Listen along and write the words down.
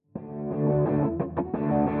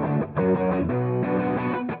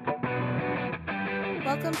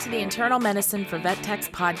Welcome to the Internal Medicine for Vet Techs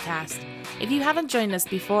podcast. If you haven't joined us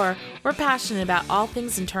before, we're passionate about all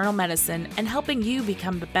things internal medicine and helping you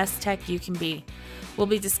become the best tech you can be. We'll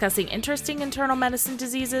be discussing interesting internal medicine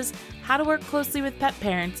diseases, how to work closely with pet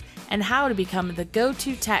parents, and how to become the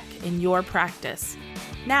go-to tech in your practice.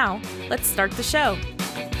 Now, let's start the show.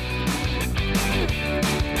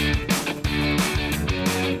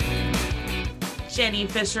 Jenny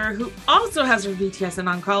Fisher, who also has her VTS in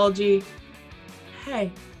oncology.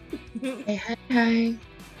 Hey. Hey.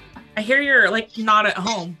 I hear you're not at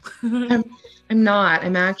home. I'm not.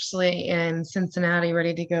 I'm actually in Cincinnati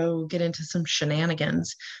ready to go get into some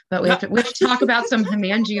shenanigans. But we have to talk about some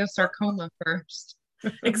hemangiosarcoma first.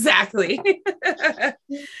 Exactly.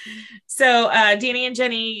 So Danny and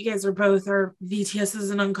Jenny, you guys are both our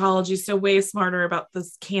VTSs in oncology, so way smarter about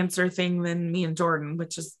this cancer thing than me and Jordan,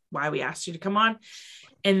 which is why we asked you to come on.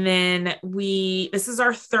 And then this is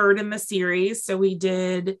our third in the series. So we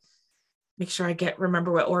did, make sure I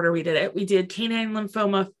remember what order we did it. We did canine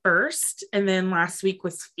lymphoma first, and then last week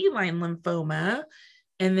was feline lymphoma.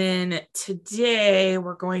 And then today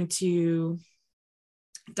we're going to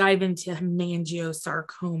dive into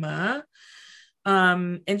hemangiosarcoma.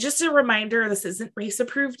 And just a reminder, this isn't race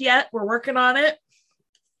approved yet. We're working on it.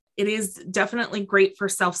 It is definitely great for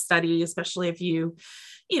self-study, especially if you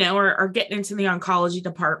are getting into the oncology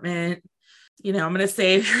department. I'm going to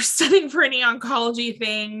say if you're studying for any oncology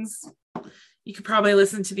things, you could probably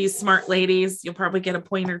listen to these smart ladies. You'll probably get a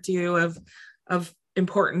point or two of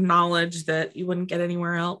important knowledge that you wouldn't get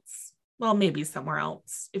anywhere else. Well, maybe somewhere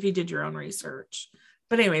else if you did your own research.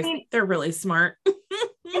 But anyways, they're really smart.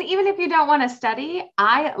 And even if you don't want to study,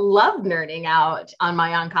 I love nerding out on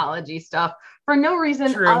my oncology stuff for no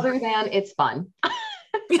reason other than it's fun.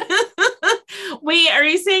 Wait, are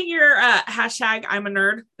you saying you're hashtag I'm a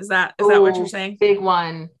nerd? Is that what you're saying? Big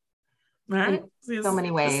one. All right. In so many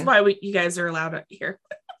ways. This is why you guys are allowed it here.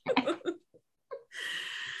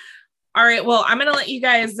 All right. Well, I'm going to let you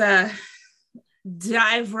guys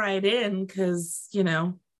dive right in because,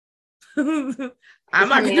 I'm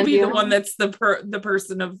not going to be the one that's the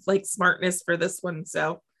person of smartness for this one.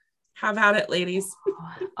 So have at it, ladies.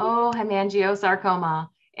 Oh, hemangiosarcoma.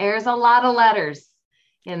 There's a lot of letters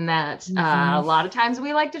in that. Mm-hmm. A lot of times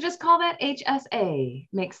we like to just call that HSA.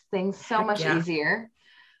 Makes things so much easier.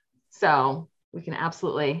 So we can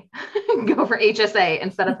absolutely go for HSA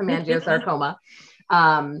instead of hemangiosarcoma.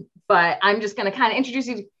 But I'm just going to kind of introduce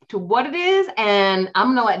you to what it is. And I'm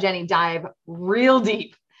going to let Jenny dive real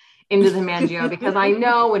deep into the hemangio, because I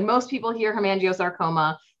know when most people hear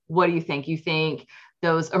hemangiosarcoma, what do you think? You think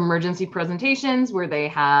those emergency presentations where they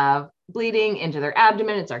have bleeding into their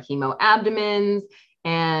abdomen. It's our hemoabdomens.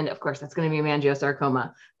 And of course, that's going to be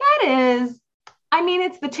hemangiosarcoma.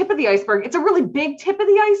 It's the tip of the iceberg. It's a really big tip of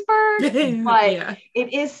the iceberg, but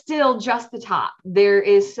It is still just the top. There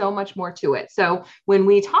is so much more to it. So when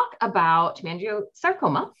we talk about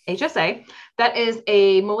hemangiosarcoma, HSA, that is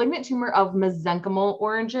a malignant tumor of mesenchymal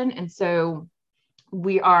origin. And so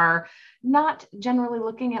we are not generally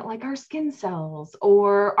looking at our skin cells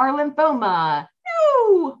or our lymphoma.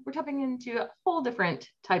 No, we're tapping into a whole different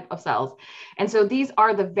type of cells. And so these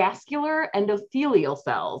are the vascular endothelial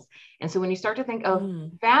cells. And so when you start to think of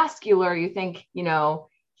vascular, you think, hemo,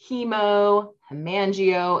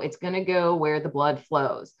 hemangio, it's going to go where the blood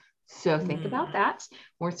flows. So think about that.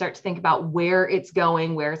 We'll start to think about where it's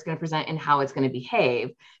going, where it's going to present, and how it's going to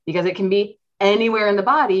behave, because it can be anywhere in the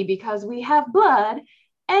body because we have blood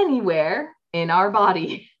anywhere in our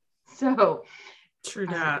body. So true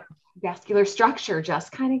that. Vascular structure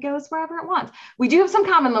just kind of goes wherever it wants. We do have some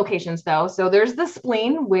common locations though. So there's the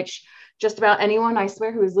spleen, which just about anyone, I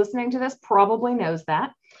swear, who is listening to this probably knows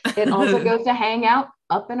that. It also goes to hang out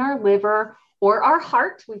up in our liver or our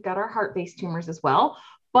heart. We've got our heart-based tumors as well,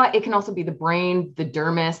 but it can also be the brain, the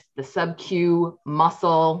dermis, the sub-Q,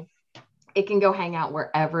 muscle. It can go hang out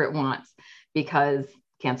wherever it wants because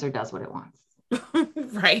cancer does what it wants.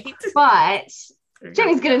 Right. But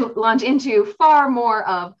Jenny's going to launch into far more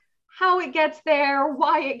of how it gets there,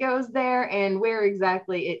 why it goes there, and where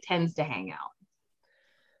exactly it tends to hang out.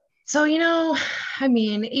 So,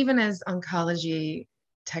 even as oncology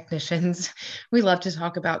technicians, we love to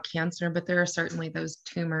talk about cancer, but there are certainly those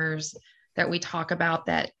tumors that we talk about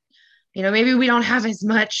that, maybe we don't have as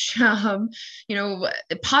much,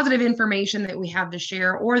 positive information that we have to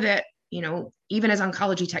share, or that, even as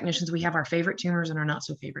oncology technicians, we have our favorite tumors and our not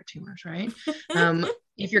so favorite tumors, right?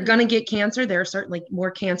 If you're going to get cancer, there are certainly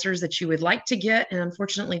more cancers that you would like to get. And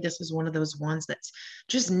unfortunately, this is one of those ones that's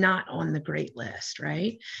just not on the great list,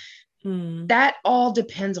 right? That all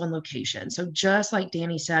depends on location. So just like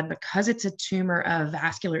Danny said, because it's a tumor of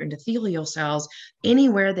vascular endothelial cells,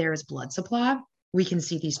 anywhere there is blood supply, we can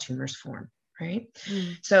see these tumors form, right?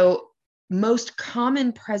 So most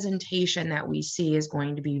common presentation that we see is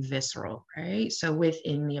going to be visceral, right? So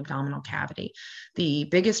within the abdominal cavity. The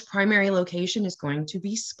biggest primary location is going to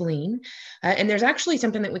be spleen. And there's actually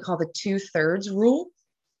something that we call the 2/3 rule.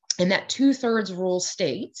 And that 2/3 rule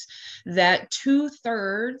states that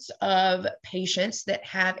 2/3 of patients that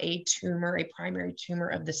have a tumor, a primary tumor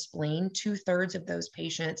of the spleen, 2/3 of those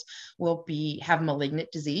patients will have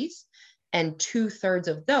malignant disease, and 2/3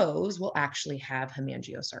 of those will actually have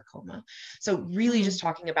hemangiosarcoma. So really just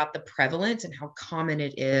talking about the prevalence and how common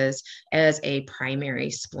it is as a primary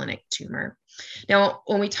splenic tumor. Now,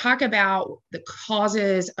 when we talk about the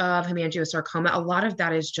causes of hemangiosarcoma, a lot of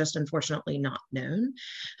that is just unfortunately not known,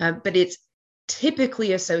 but it's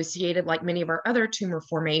typically associated, like many of our other tumor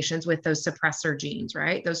formations, with those suppressor genes,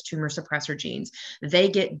 right? Those tumor suppressor genes. They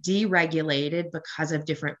get deregulated because of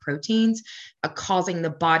different proteins, causing the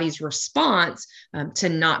body's response to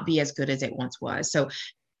not be as good as it once was. So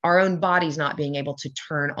our own body's not being able to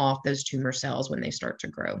turn off those tumor cells when they start to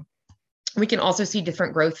grow. We can also see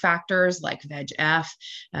different growth factors like VEGF,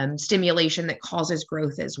 stimulation that causes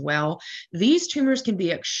growth as well. These tumors can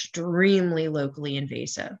be extremely locally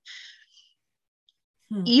invasive.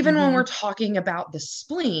 Even when we're talking about the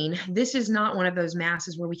spleen, this is not one of those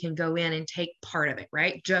masses where we can go in and take part of it,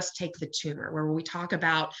 right? Just take the tumor. Where we talk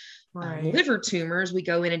about liver tumors, we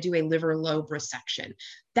go in and do a liver lobe resection.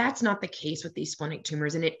 That's not the case with these splenic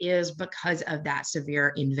tumors, and it is because of that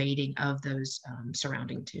severe invading of those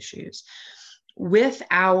surrounding tissues. With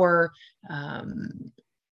our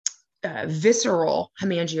visceral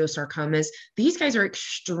hemangiosarcomas, these guys are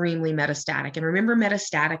extremely metastatic. And remember,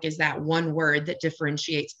 metastatic is that one word that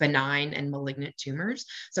differentiates benign and malignant tumors.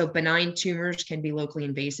 So benign tumors can be locally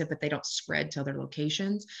invasive, but they don't spread to other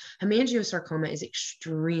locations. Hemangiosarcoma is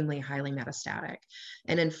extremely highly metastatic.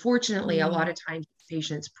 And unfortunately, a lot of times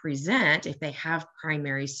patients present, if they have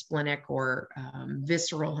primary splenic or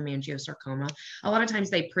visceral hemangiosarcoma, a lot of times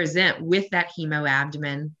they present with that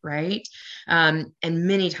hemoabdomen, right? And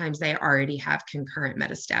many times they already have concurrent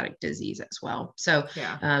metastatic disease as well. So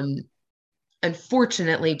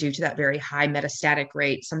unfortunately, due to that very high metastatic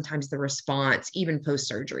rate, sometimes the response, even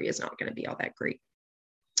post-surgery, is not going to be all that great.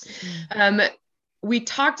 We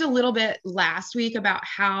talked a little bit last week about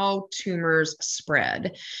how tumors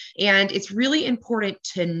spread. And it's really important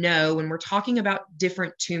to know, when we're talking about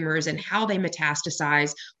different tumors and how they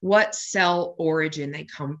metastasize, what cell origin they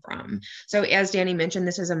come from. So as Danny mentioned,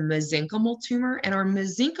 this is a mesenchymal tumor, and our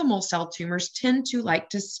mesenchymal cell tumors tend to like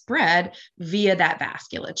to spread via that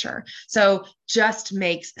vasculature. So just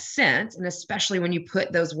makes sense. And especially when you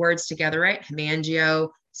put those words together, right? Hemangio,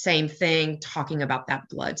 same thing, talking about that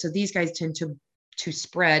blood. So these guys tend to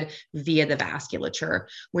spread via the vasculature,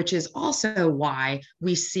 which is also why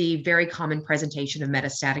we see very common presentation of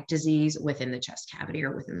metastatic disease within the chest cavity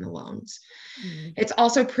or within the lungs. It's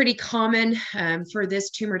also pretty common for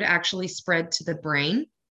this tumor to actually spread to the brain.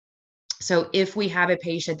 So if we have a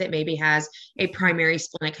patient that maybe has a primary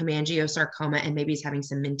splenic hemangiosarcoma and maybe is having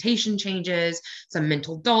some mentation changes, some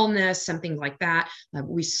mental dullness, something like that,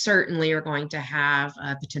 we certainly are going to have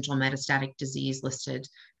a potential metastatic disease listed,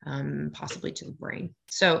 possibly to the brain.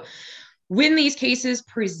 So when these cases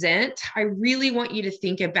present, I really want you to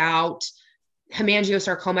think about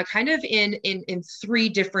hemangiosarcoma kind of in three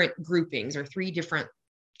different groupings or three different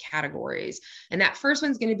categories. And that first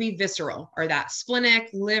one's going to be visceral, or that splenic,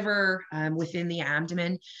 liver, within the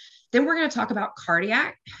abdomen. Then we're going to talk about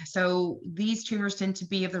cardiac. So these tumors tend to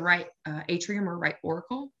be of the right atrium or right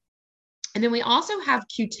auricle. And then we also have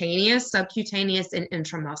cutaneous, subcutaneous, and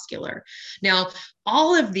intramuscular. Now,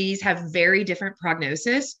 all of these have very different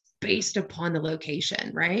prognosis based upon the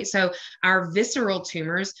location, right? So our visceral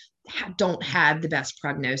tumors don't have the best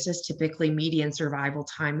prognosis. Typically, median survival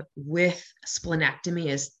time with splenectomy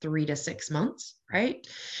is 3 to 6 months, right?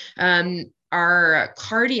 Our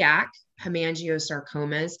cardiac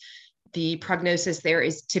hemangiosarcomas, the prognosis there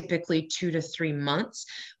is typically 2 to 3 months.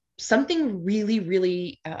 Something really,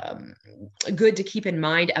 really good to keep in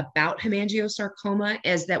mind about hemangiosarcoma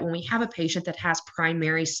is that when we have a patient that has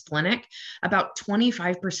primary splenic, about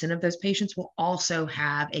 25% of those patients will also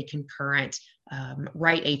have a concurrent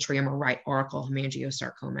right atrium or right auricle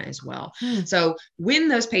hemangiosarcoma as well. So when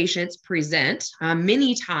those patients present,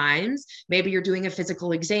 many times, maybe you're doing a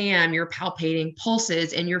physical exam, you're palpating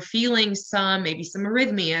pulses, and you're feeling maybe some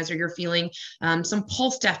arrhythmias, or you're feeling some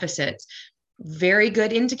pulse deficits. very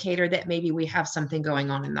good indicator that maybe we have something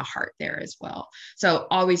going on in the heart there as well. So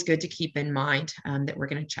always good to keep in mind that we're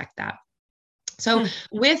going to check that. So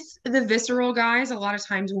with the visceral guys, a lot of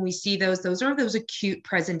times when we see those are those acute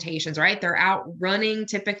presentations, right? They're out running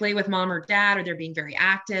typically with mom or dad, or they're being very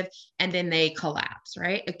active, and then they collapse,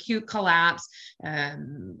 right? Acute collapse. A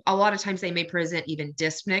lot of times they may present even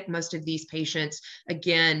dyspneic. Most of these patients,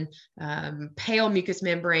 again, pale mucous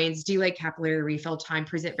membranes, delayed capillary refill time,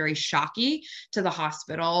 present very shocky to the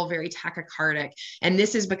hospital, very tachycardic. And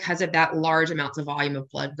this is because of that large amounts of volume of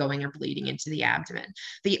blood going or bleeding into the abdomen.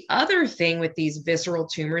 The other thing with these visceral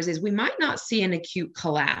tumors is we might not see an acute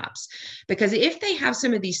collapse, because if they have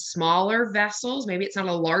some of these smaller vessels, maybe it's not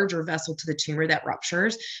a larger vessel to the tumor that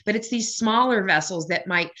ruptures, but it's these smaller vessels that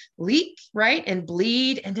might leak, right, and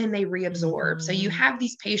bleed, and then they reabsorb. So you have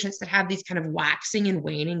these patients that have these kind of waxing and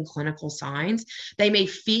waning clinical signs. They may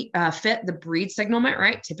fit the breed signalment,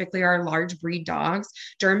 right? Typically our large breed dogs.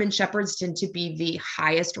 German Shepherds tend to be the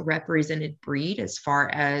highest represented breed as far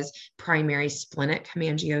as primary splenic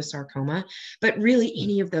hemangiosarcoma. But really,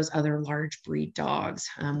 any of those other large breed dogs,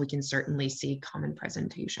 we can certainly see common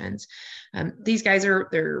presentations. These guys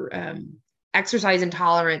they're exercise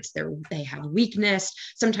intolerance, they have weakness,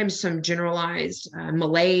 sometimes some generalized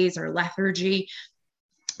malaise or lethargy.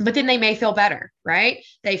 But then they may feel better, right?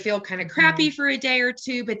 They feel kind of crappy for a day or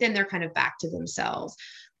two, but then they're kind of back to themselves.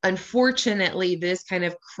 Unfortunately, this kind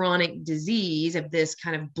of chronic disease of this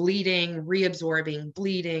kind of bleeding,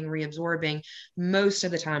 reabsorbing, most of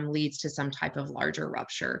the time leads to some type of larger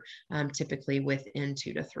rupture, typically within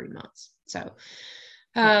 2 to 3 months. So,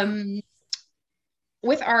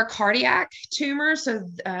 with our cardiac tumors, so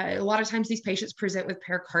a lot of times these patients present with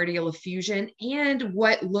pericardial effusion and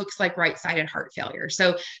what looks like right-sided heart failure.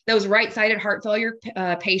 So those right-sided heart failure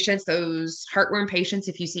patients, those heartworm patients,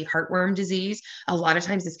 if you see heartworm disease, a lot of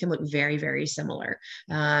times this can look very, very similar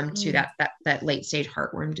to that late-stage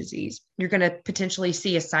heartworm disease. You're going to potentially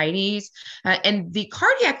see ascites, and the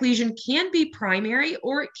cardiac lesion can be primary,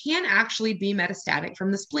 or it can actually be metastatic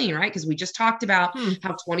from the spleen, right? Because we just talked about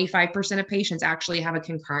how 25% of patients actually have a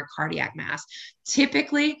concurrent cardiac mass.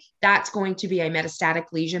 Typically, that's going to be a metastatic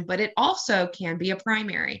lesion, but it also can be a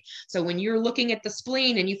primary. So when you're looking at the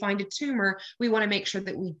spleen and you find a tumor, we want to make sure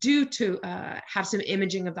that we do have some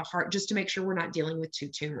imaging of the heart, just to make sure we're not dealing with two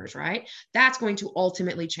tumors, right? That's going to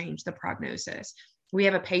ultimately change the prognosis. We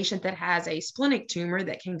have a patient that has a splenic tumor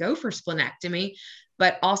that can go for splenectomy,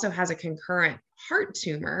 but also has a concurrent heart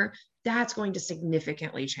tumor. That's going to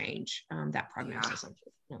significantly change that prognosis,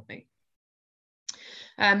 unfortunately.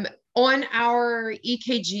 On our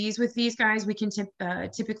EKGs with these guys, we can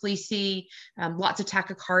typically see lots of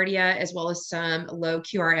tachycardia, as well as some low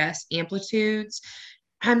QRS amplitudes.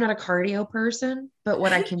 I'm not a cardio person, but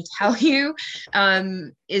what I can tell you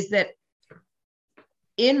is that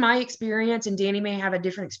in my experience, and Danny may have a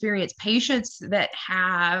different experience, patients that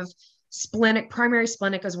have primary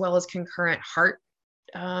splenic, as well as concurrent heart,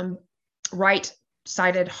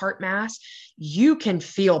 right-sided heart mass, you can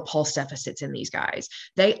feel pulse deficits in these guys.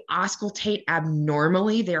 They auscultate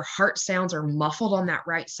abnormally. Their heart sounds are muffled on that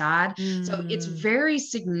right side. So it's very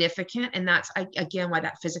significant. And that's, again, why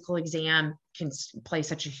that physical exam can play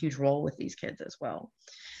such a huge role with these kids as well.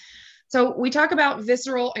 So we talk about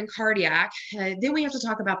visceral and cardiac, then we have to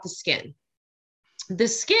talk about the skin. The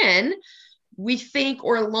skin, we think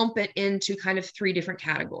or lump it into kind of 3 different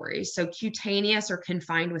categories. So cutaneous, or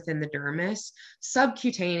confined within the dermis,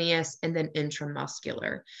 subcutaneous, and then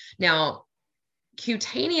intramuscular. Now,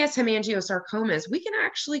 cutaneous hemangiosarcomas, we can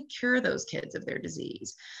actually cure those kids of their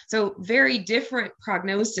disease. So very different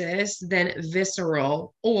prognosis than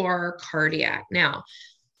visceral or cardiac. Now,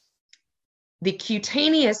 the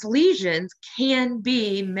cutaneous lesions can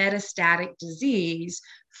be metastatic disease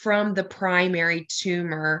from the primary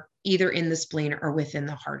tumor, either in the spleen or within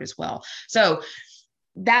the heart as well. So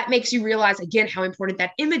that makes you realize, again, how important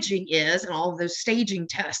that imaging is, and all of those staging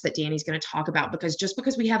tests that Danny's going to talk about, because just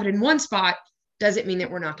because we have it in one spot doesn't mean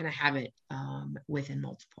that we're not going to have it within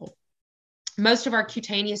multiple. Most of our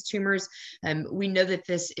cutaneous tumors, we know that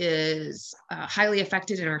this is highly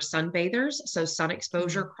affected in our sunbathers. So sun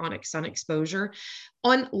exposure, chronic sun exposure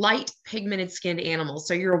on light pigmented skinned animals.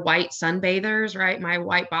 So your white sunbathers, right? My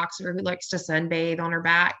white boxer who likes to sunbathe on her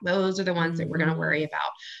back, those are the ones that we're going to worry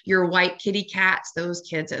about. Your white kitty cats, those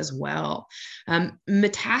kids as well.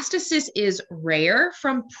 Metastasis is rare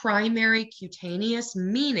from primary cutaneous,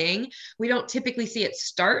 meaning we don't typically see it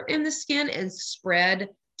start in the skin and spread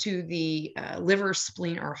to the liver,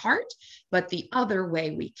 spleen, or heart, but the other way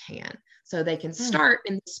we can. So they can start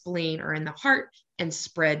in the spleen or in the heart and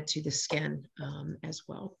spread to the skin as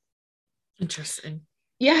well. Interesting.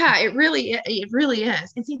 Yeah, it really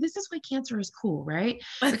is. And see, this is why cancer is cool, right?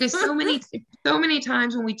 Because so many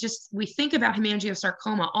times when we think about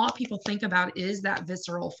hemangiosarcoma, all people think about is that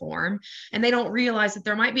visceral form, and they don't realize that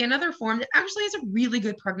there might be another form that actually has a really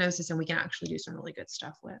good prognosis, and we can actually do some really good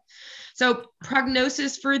stuff with. So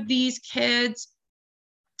prognosis for these kids,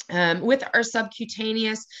 with our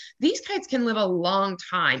subcutaneous, these kids can live a long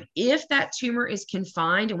time. If that tumor is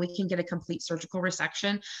confined and we can get a complete surgical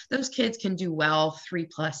resection, those kids can do well 3+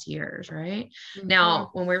 years, right? Mm-hmm. Now,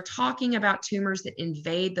 when we're talking about tumors that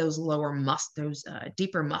invade those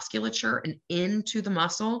deeper musculature and into the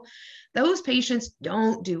muscle, those patients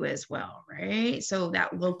don't do as well, right? So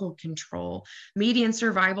that local control, median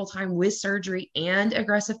survival time with surgery and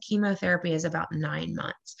aggressive chemotherapy is about 9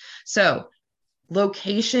 months. So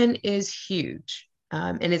location is huge,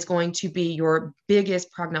 and it's going to be your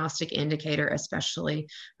biggest prognostic indicator, especially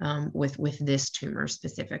with this tumor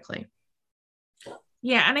specifically.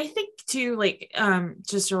 Yeah, and I think too, like,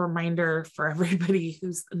 just a reminder for everybody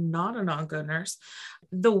who's not an onco nurse,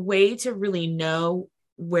 the way to really know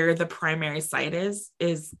where the primary site is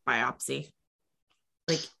biopsy.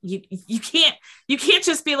 Like you can't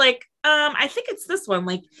just be like, I think it's this one.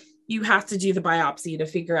 Like, you have to do the biopsy to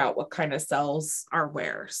figure out what kind of cells are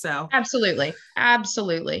where. So absolutely. And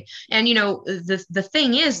the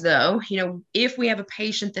thing is, though, if we have a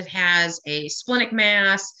patient that has a splenic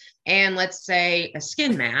mass and let's say a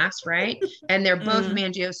skin mass, right? And they're both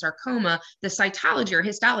hemangiosarcoma, the cytology or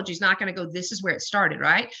histology is not going to go, this is where it started,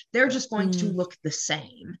 right? They're just going to look the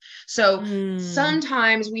same. So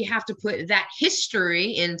sometimes we have to put that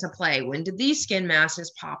history into play. When did these skin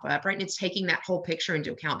masses pop up, right? And it's taking that whole picture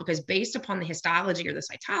into account, because based upon the histology or the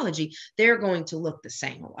cytology, they're going to look the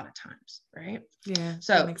same a lot of times, right? Yeah,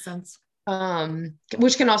 so that makes sense.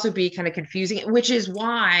 Which can also be kind of confusing, which is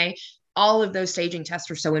why all of those staging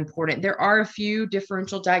tests are so important. There are a few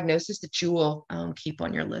differential diagnoses that you will keep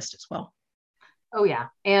on your list as well. Oh yeah.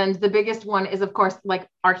 And the biggest one is, of course, like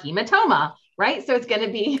our hematoma, right? So it's going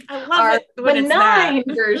to be our benign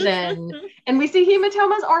version. And we see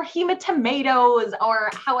hematomas or hematomatoes or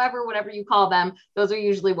however, whatever you call them. Those are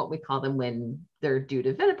usually what we call them when they're due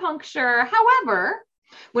to venipuncture. However,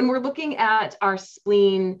 when we're looking at our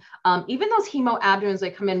spleen, even those hemoabdomens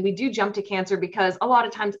that come in, we do jump to cancer because a lot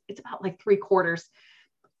of times it's about like 3/4.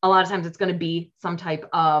 A lot of times it's going to be some type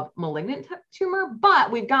of malignant tumor,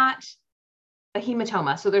 but we've got a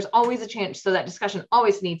hematoma. So there's always a chance. So that discussion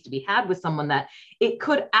always needs to be had with someone that it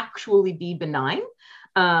could actually be benign,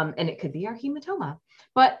 and it could be our hematoma.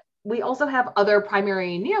 But we also have other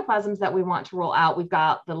primary neoplasms that we want to roll out. We've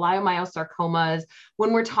got the leiomyosarcomas.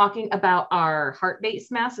 When we're talking about our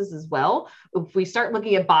heart-based masses as well, if we start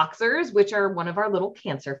looking at boxers, which are one of our little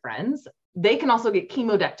cancer friends, they can also get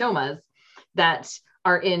chemodectomas that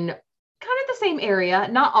are in kind of the same area,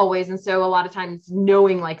 not always. And so a lot of times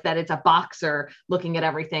knowing like that it's a boxer looking at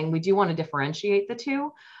everything, we do want to differentiate the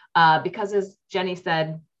two because as Jenny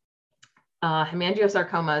said,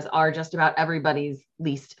 hemangiosarcomas are just about everybody's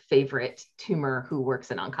least favorite tumor who works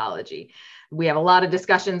in oncology. We have a lot of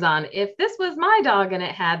discussions on if this was my dog and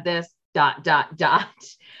it had this ...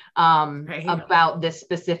 about this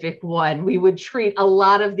specific one. We would treat a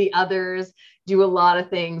lot of the others, do a lot of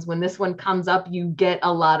things. When this one comes up, you get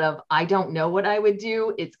a lot of, I don't know what I would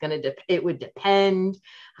do. It would depend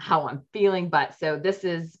how I'm feeling. But so this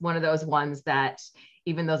is one of those ones that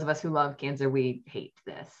even those of us who love cancer, we hate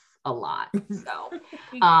this a lot. So,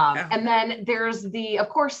 and then there's of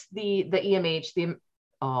course, the EMH, the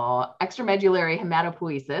extramedullary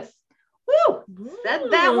hematopoiesis. Woo!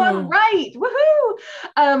 Said that one right.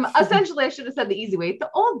 Woohoo! Essentially, I should have said the easy way,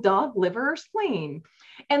 the old dog liver or spleen.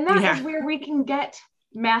 And that is where we can get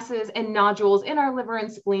masses and nodules in our liver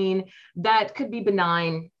and spleen that could be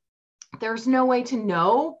benign. There's no way to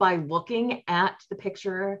know by looking at the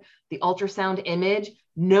picture, the ultrasound image,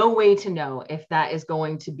 no way to know if that is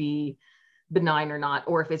going to be benign or not,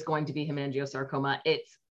 or if it's going to be hemangiosarcoma.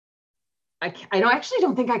 I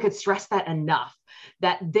don't think I could stress that enough,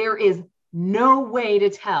 that there is no way to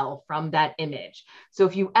tell from that image. So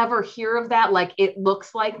if you ever hear of that, like it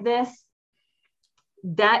looks like this,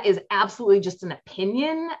 that is absolutely just an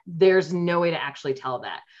opinion. There's no way to actually tell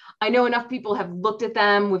that. I know enough people have looked at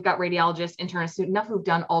them. We've got radiologists, internists, enough who've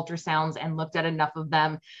done ultrasounds and looked at enough of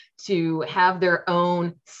them to have their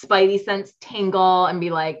own spidey sense tingle and be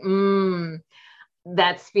like,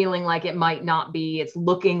 that's feeling like it might not be, it's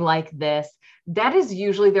looking like this. That is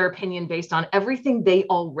usually their opinion based on everything they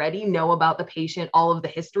already know about the patient, all of the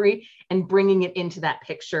history, and bringing it into that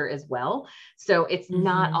picture as well. So it's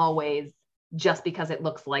not always just because it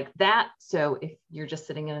looks like that. So if you're just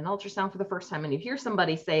sitting in an ultrasound for the first time and you hear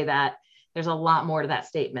somebody say that, there's a lot more to that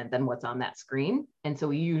statement than what's on that screen. And so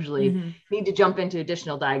we usually need to jump into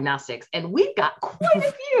additional diagnostics. And we've got quite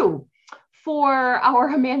a few for our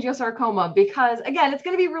hemangiosarcoma, because again, it's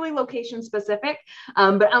going to be really location specific.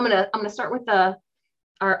 But I'm going to start with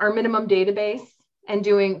our minimum database and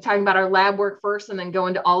talking about our lab work first, and then go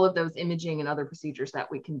into all of those imaging and other procedures that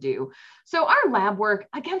we can do. So our lab work,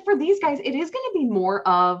 again, for these guys, it is going to be more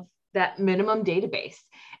of that minimum database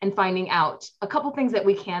and finding out a couple things that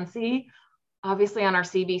we can see. Obviously on our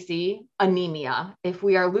CBC, anemia. If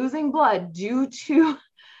we are losing blood due to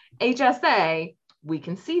HSA, we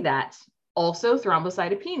can see that. Also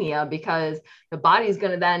thrombocytopenia, because the body is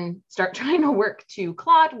going to then start trying to work to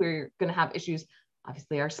clot. We're going to have issues,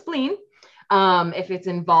 obviously our spleen, if it's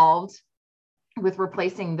involved with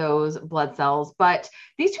replacing those blood cells. But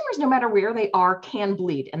these tumors, no matter where they are, can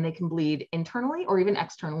bleed, and they can bleed internally or even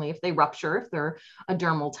externally if they rupture, if they're a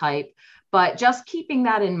dermal type. But just keeping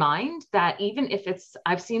that in mind, that even if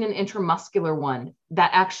I've seen an intramuscular one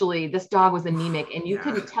that actually this dog was anemic and you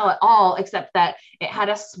couldn't tell at all, except that it had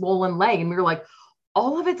a swollen leg. And we were like,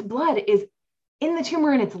 all of its blood is in the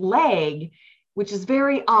tumor in its leg, which is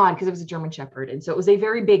very odd because it was a German Shepherd. And so it was a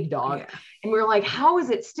very big dog. Yeah. And we were like, how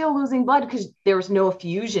is it still losing blood? Because there was no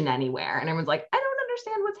effusion anywhere. And everyone's like, I don't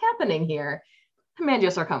understand what's happening here.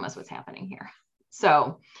 Hemangiosarcoma is what's happening here.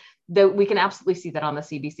 So we can absolutely see that on the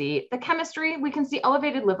CBC. The chemistry, we can see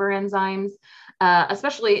elevated liver enzymes,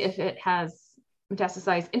 especially if it has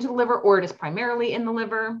metastasized into the liver or it is primarily in the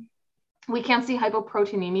liver. We can see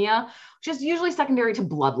hypoproteinemia, which is usually secondary to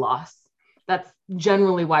blood loss. That's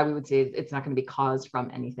generally why we would say it's not going to be caused from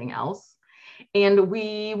anything else. And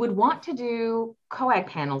we would want to do coag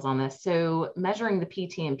panels on this. So measuring the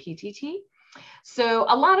PT and PTT. So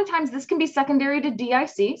a lot of times this can be secondary to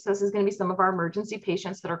DIC. So this is going to be some of our emergency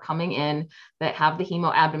patients that are coming in that have the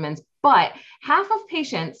hemoabdomens, but half of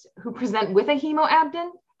patients who present with a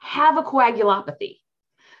hemoabdomen have a coagulopathy.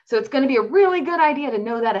 So it's going to be a really good idea to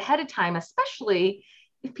know that ahead of time, especially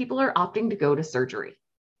if people are opting to go to surgery,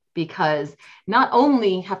 because not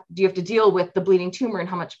only do you have to deal with the bleeding tumor and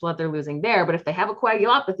how much blood they're losing there, but if they have a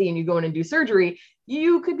coagulopathy and you go in and do surgery,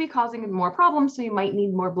 you could be causing more problems. So you might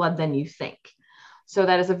need more blood than you think. So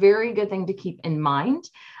that is a very good thing to keep in mind.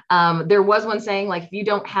 There was one saying, like, if you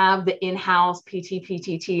don't have the in-house PT,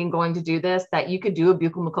 PTT and going to do this, that you could do a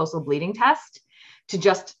buccal mucosal bleeding test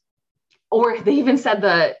to or they even said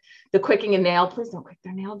the quicking a nail, please don't quick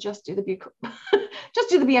their nail, just do the just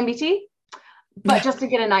do the BMBT, but just to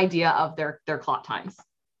get an idea of their clot times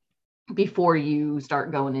before you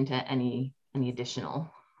start going into any additional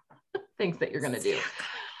things that you're going to do.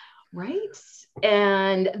 Right.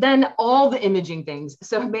 And then all the imaging things.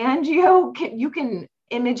 So hemangio, you can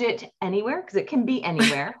image it anywhere because it can be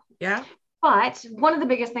anywhere. Yeah. But one of the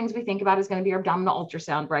biggest things we think about is going to be our abdominal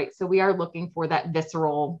ultrasound, right? So we are looking for that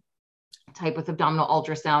visceral type with abdominal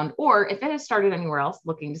ultrasound, or if it has started anywhere else,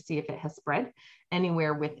 looking to see if it has spread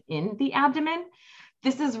anywhere within the abdomen.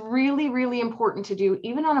 This is really, really important to do,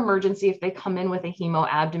 even on emergency, if they come in with a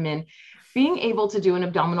hemoabdomen. Being able to do an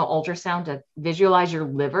abdominal ultrasound to visualize your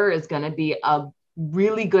liver is going to be a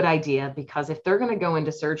really good idea, because if they're going to go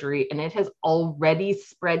into surgery and it has already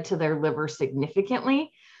spread to their liver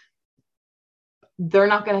significantly, they're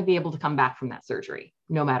not going to be able to come back from that surgery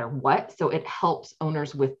no matter what. So it helps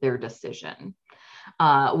owners with their decision.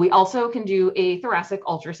 We also can do a thoracic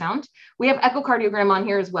ultrasound. We have echocardiogram on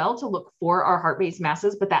here as well to look for our heart-based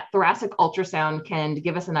masses, but that thoracic ultrasound can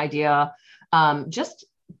give us an idea, just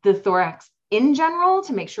the thorax in general,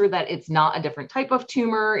 to make sure that it's not a different type of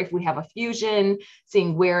tumor. If we have a fusion,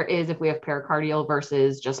 seeing where it is, if we have pericardial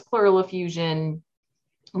versus just pleural effusion,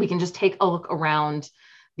 we can just take a look around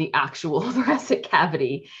the actual thoracic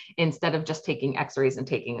cavity instead of just taking x-rays and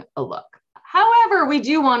taking a look. However, we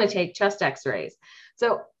do want to take chest x-rays.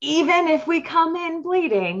 So even if we come in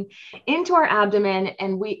bleeding into our abdomen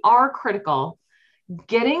and we are critical,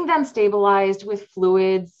 getting them stabilized with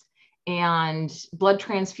fluids and blood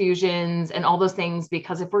transfusions and all those things,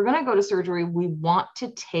 because if we're going to go to surgery, we want to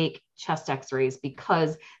take chest x-rays,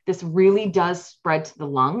 because this really does spread to the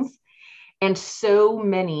lungs. And so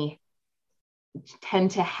many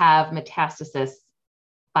tend to have metastasis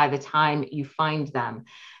by the time you find them,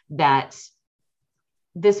 that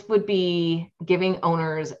this would be giving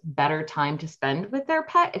owners better time to spend with their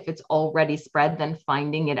pet if it's already spread than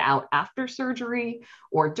finding it out after surgery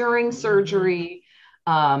or during surgery.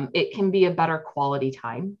 It can be a better quality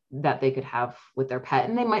time that they could have with their pet,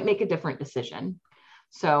 and they might make a different decision.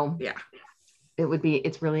 So yeah,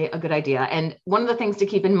 it's really a good idea. And one of the things to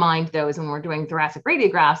keep in mind, though, is when we're doing thoracic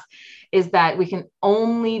radiographs, is that we can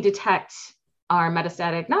only detect our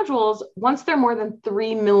metastatic nodules once they're more than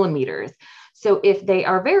 3 millimeters. So if they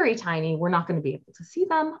are very tiny, we're not going to be able to see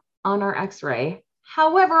them on our x-ray.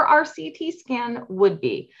 However, our CT scan would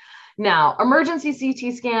be. Now, emergency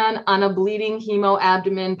CT scan on a bleeding hemo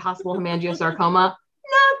abdomen, possible hemangiosarcoma,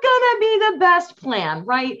 not gonna be the best plan,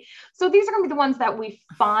 right? So these are gonna be the ones that we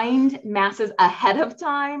find masses ahead of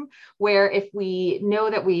time, where if we know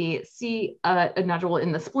that we see a nodule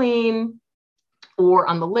in the spleen or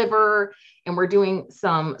on the liver, and we're doing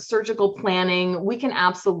some surgical planning, we can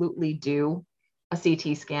absolutely do a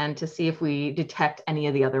CT scan to see if we detect any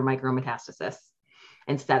of the other micrometastasis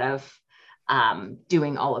instead of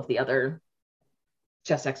doing all of the other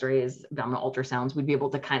chest x-rays, abdominal ultrasounds. We'd be able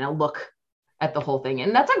to kind of look at the whole thing.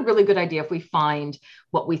 And that's a really good idea if we find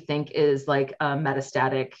what we think is like a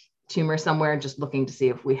metastatic tumor somewhere, just looking to see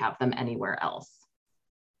if we have them anywhere else.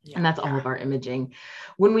 Yeah, and that's all of our imaging.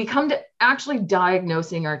 When we come to actually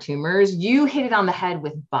diagnosing our tumors, you hit it on the head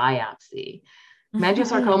with biopsy.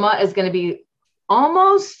 Hemangiosarcoma is going to be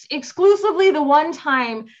almost exclusively the one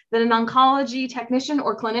time that an oncology technician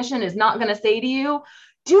or clinician is not going to say to you,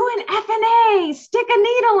 do an FNA, stick a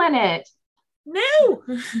needle in it. No,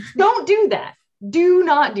 don't do that. Do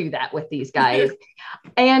not do that with these guys.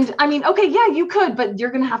 And I mean, okay, yeah, you could, but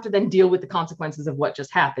you're going to have to then deal with the consequences of what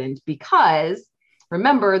just happened, because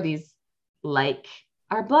remember, these like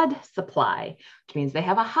our blood supply, which means they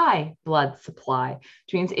have a high blood supply,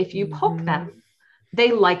 which means if you poke them,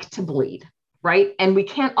 they like to bleed, right? And we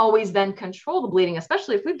can't always then control the bleeding,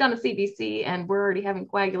 especially if we've done a CBC and we're already having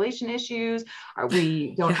coagulation issues, or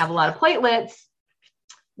we don't have a lot of platelets.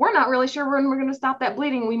 We're not really sure when we're going to stop that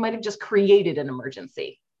bleeding. We might have just created an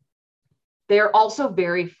emergency. They're also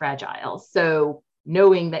very fragile. So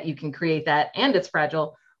knowing that you can create that and it's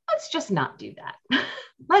fragile, let's just not do that.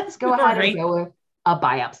 Let's go ahead and go with a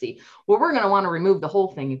biopsy, where we're going to want to remove the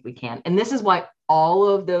whole thing if we can. And this is why all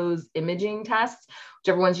of those imaging tests,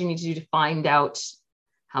 whichever ones you need to do to find out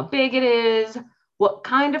how big it is, what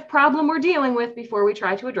kind of problem we're dealing with before we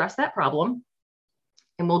try to address that problem.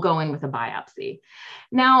 And we'll go in with a biopsy.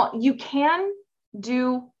 Now, you can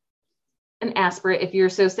do an aspirate if you're,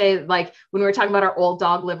 so say like when we were talking about our old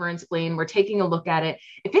dog liver and spleen, we're taking a look at it.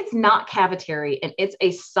 If it's not cavitary and it's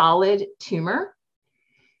a solid tumor,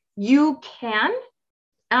 you can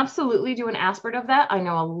absolutely do an aspirate of that. I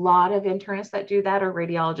know a lot of internists that do that, or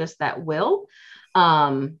radiologists that will.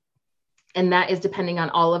 And that is depending on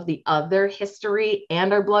all of the other history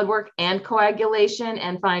and our blood work and coagulation,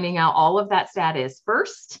 and finding out all of that status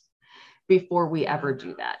first before we ever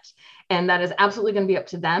do that. And that is absolutely going to be up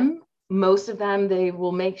to them. Most of them, they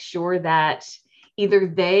will make sure that either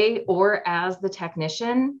they or as the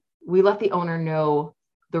technician, we let the owner know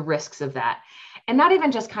the risks of that. And not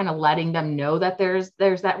even just kind of letting them know that there's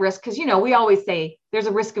that risk. Because, you know, we always say there's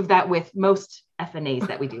a risk of that with most FNAs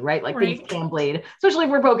that we do, right? Like things can bleed, especially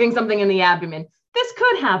if we're poking something in the abdomen. This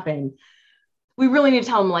could happen. We really need to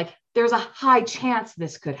tell them, like, there's a high chance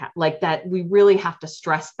this could happen, like that. We really have to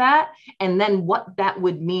stress that. And then what that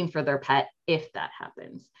would mean for their pet if that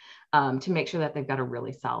happens, to make sure that they've got a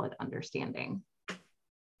really solid understanding,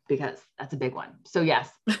 because that's a big one. So yes,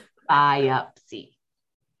 biopsy,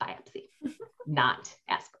 not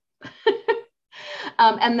aspirin.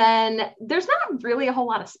 And then there's not really a whole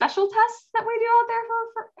lot of special tests that we do out there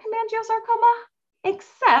for hemangiosarcoma,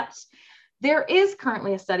 except there is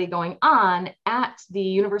currently a study going on at the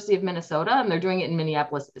University of Minnesota, and they're doing it in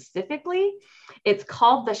Minneapolis specifically. It's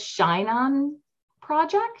called the Shine On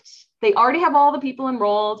Project. They already have all the people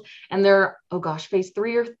enrolled, and they're, oh gosh, phase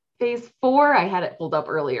 3 or phase 4. I had it pulled up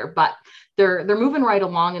earlier, but they're moving right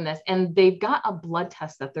along in this. And they've got a blood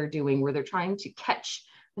test that they're doing where they're trying to catch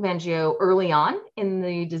hemangio early on in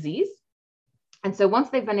the disease. And so once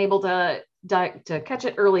they've been able to catch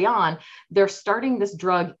it early on, they're starting this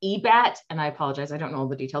drug EBAT. And I apologize, I don't know all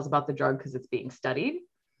the details about the drug because it's being studied.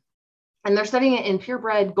 And they're studying it in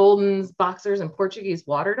purebred Goldens, Boxers, and Portuguese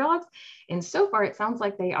water dogs. And so far, it sounds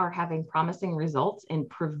like they are having promising results in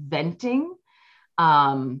preventing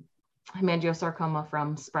hemangiosarcoma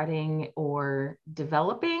from spreading or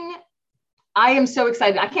developing. I am so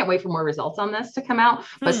excited. I can't wait for more results on this to come out.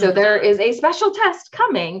 But so there is a special test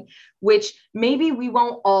coming, which maybe we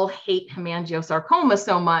won't all hate hemangiosarcoma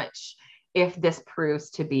so much if this proves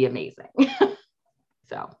to be amazing.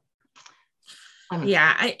 So,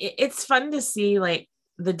 yeah, it's fun to see like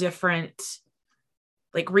the different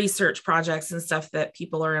like research projects and stuff that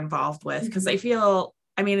people are involved with. Because I feel,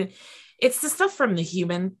 I mean, it's the stuff from the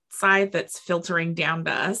human side that's filtering down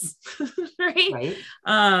to us, right?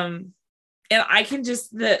 And I can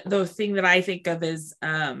just, the thing that I think of is,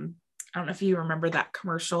 I don't know if you remember that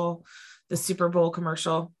commercial, the Super Bowl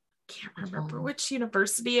commercial, can't remember which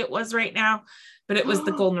university it was right now, but it was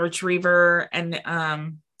the golden retriever, and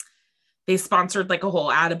they sponsored like a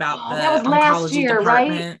whole ad about the that was last oncology year,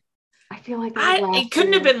 department. right? I feel like that was last it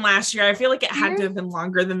couldn't year. have been last year. I feel like it had to have been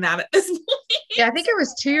longer than that at this point. Yeah, I think it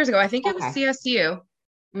was 2 years ago. I think it was CSU.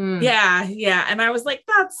 Yeah. And I was like,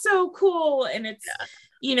 that's so cool. And it's,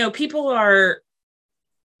 you know, people are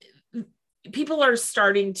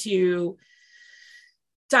starting to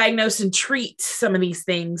diagnose and treat some of these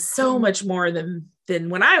things so much more than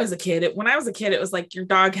when I was a kid. When I was a kid, it was like your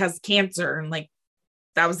dog has cancer, and like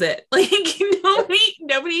that was it. Like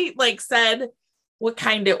nobody like said what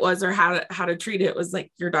kind it was or how to treat it. It was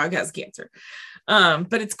like your dog has cancer.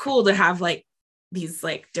 But it's cool to have like these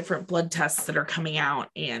like different blood tests that are coming out,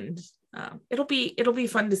 and it'll be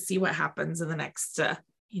fun to see what happens in the next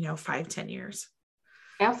 5-10 years.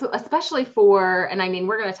 Absolutely, especially for, and I mean,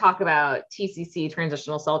 we're going to talk about TCC,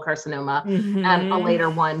 transitional cell carcinoma, a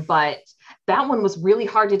later one, but that one was really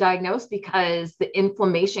hard to diagnose because the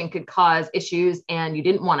inflammation could cause issues, and you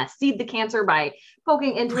didn't want to seed the cancer by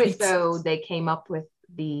poking into it. So they came up with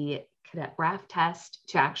the cadet RAF test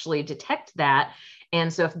to actually detect that.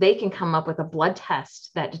 And so if they can come up with a blood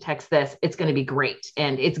test that detects this, it's going to be great,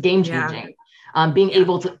 and it's game changing. Being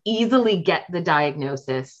able to easily get the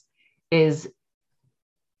diagnosis is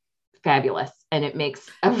fabulous, and it makes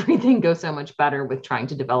everything go so much better with trying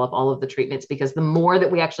to develop all of the treatments, because the more that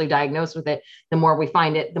we actually diagnose with it, the more we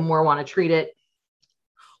find it, the more want to treat it.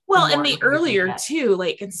 Well, and the earlier too,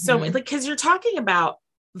 like it's so like, because you're talking about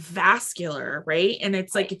vascular, right? And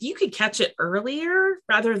it's like, if you could catch it earlier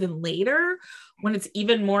rather than later, when it's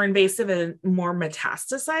even more invasive and more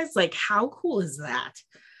metastasized, like how cool is that?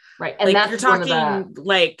 Right. And like that's you're talking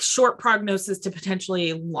like short prognosis to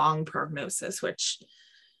potentially long prognosis, which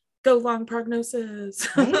go long prognosis.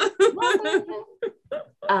 Right?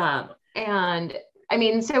 And I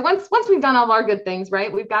mean, so once we've done all our good things,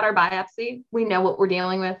 right? We've got our biopsy, we know what we're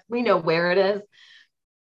dealing with, we know where it is,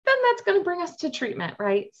 then that's going to bring us to treatment,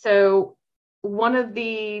 right? So one of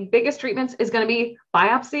the biggest treatments is going to be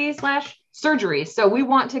biopsy/surgery. So we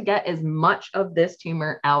want to get as much of this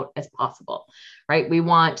tumor out as possible, right? We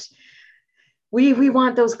want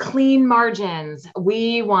those clean margins.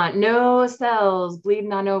 We want no cells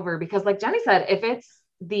bleeding on over, because like Jenny said, if it's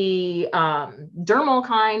the dermal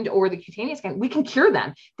kind or the cutaneous kind, we can cure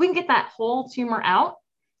them. If we can get that whole tumor out,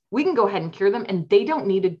 we can go ahead and cure them, and they don't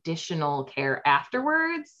need additional care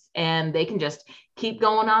afterwards. And they can just keep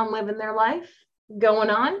going on living their life going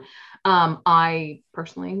on. I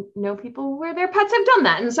personally know people where their pets have done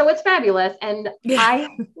that. And so it's fabulous. And I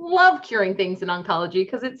love curing things in oncology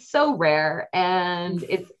because it's so rare and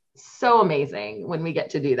it's so amazing when we get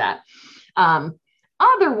to do that.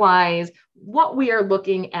 Otherwise, what we are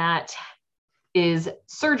looking at is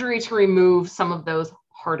surgery to remove some of those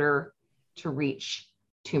harder to reach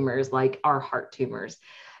tumors, like our heart tumors.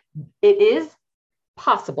 It is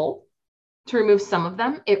possible to remove some of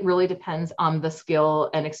them. It really depends on the skill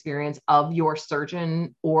and experience of your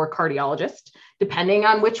surgeon or cardiologist. Depending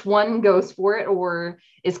on which one goes for it or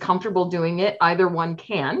is comfortable doing it, either one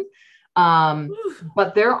can.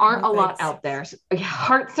 But there aren't a lot out there. So,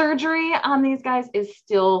 heart surgery on these guys is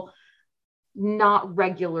still not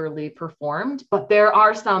regularly performed, but there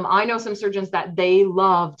are some, I know some surgeons that they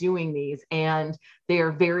love doing these and they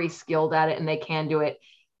are very skilled at it and they can do it.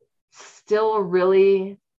 Still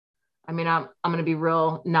really, I mean, I'm going to be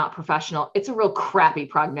real, not professional. It's a real crappy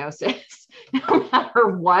prognosis, no matter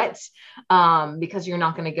what, because you're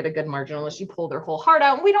not going to get a good margin unless you pull their whole heart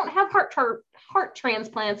out. We don't have heart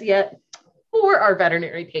transplants yet for our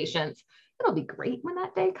veterinary patients. It'll be great when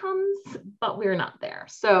that day comes, but we're not there.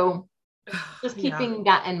 So just keeping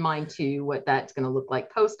that in mind too, what that's going to look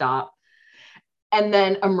like post-op. And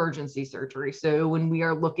then emergency surgery. So when we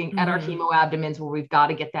are looking at our hemoabdomens where we've got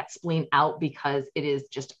to get that spleen out because it is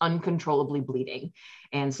just uncontrollably bleeding.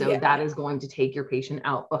 And so that is going to take your patient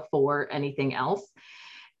out before anything else.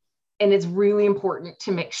 And it's really important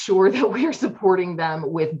to make sure that we're supporting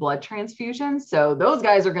them with blood transfusions. So those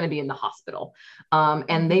guys are going to be in the hospital.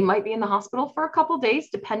 And they might be in the hospital for a couple of days,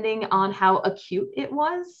 depending on how acute it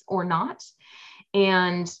was or not.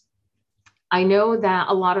 And I know that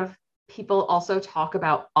a lot of people also talk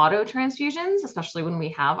about auto transfusions, especially when we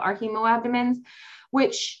have our hemoabdomens,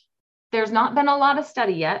 which there's not been a lot of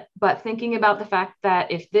study yet, but thinking about the fact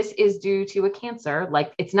that if this is due to a cancer,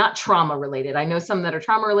 like it's not trauma related. I know some that are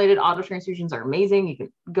trauma related, auto transfusions are amazing. You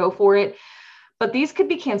can go for it, but these could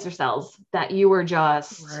be cancer cells that you are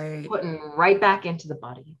just putting right back into the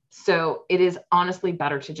body. So it is honestly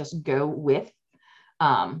better to just go with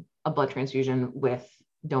a blood transfusion with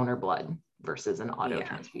donor blood versus an auto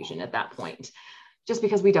transfusion at that point. just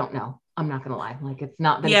because we don't know. I'm not going to lie. Like it's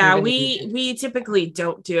not been. Yeah, we typically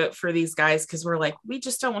don't do it for these guys because we're like, we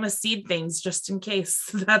just don't want to seed things just in case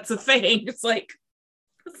that's a thing. It's like,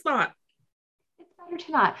 it's not. It's better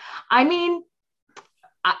to not. I mean,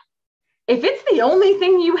 if it's the only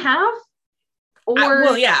thing you have, or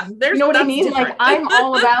well, yeah, there's, you know what I mean? Different. Like I'm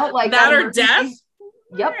all about like that or death.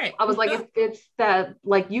 Yep. Right. I was like, if it's that,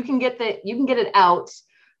 like you can get it out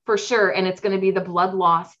for sure. And it's going to be the blood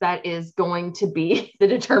loss that is going to be the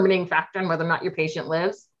determining factor on whether or not your patient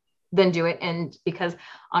lives, then do it. And because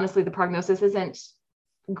honestly, the prognosis isn't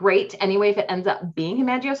great anyway, if it ends up being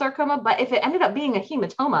hemangiosarcoma, but if it ended up being a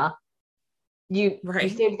hematoma, you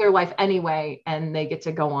saved their life anyway, and they get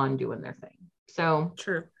to go on doing their thing. So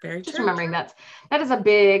true. Very just true. remembering that is a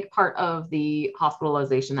big part of the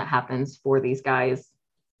hospitalization that happens for these guys.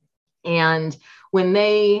 And when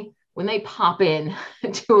they pop in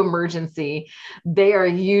to emergency, they are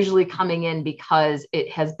usually coming in because it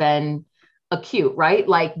has been acute, right?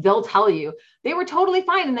 Like they'll tell you they were totally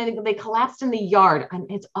fine and then they collapsed in the yard.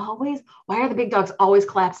 And it's always, why are the big dogs always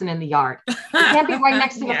collapsing in the yard? It can't be right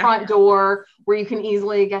next to the front door where you can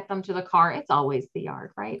easily get them to the car. It's always the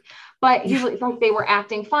yard, right? But usually it's like they were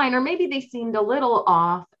acting fine, or maybe they seemed a little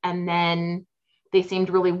off and then they seemed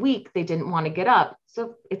really weak. They didn't want to get up.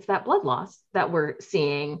 So it's that blood loss that we're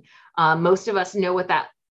seeing. Most of us know what that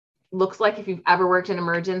looks like. If you've ever worked in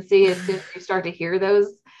emergency, as soon as you start to hear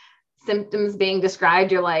those symptoms being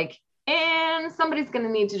described, you're like, and somebody's going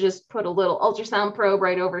to need to just put a little ultrasound probe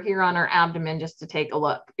right over here on our abdomen just to take a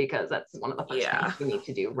look, because that's one of the first things we need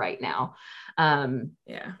to do right now. And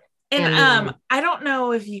I don't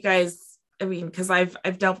know if you guys, I mean, because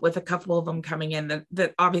I've dealt with a couple of them coming in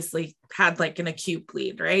that obviously had like an acute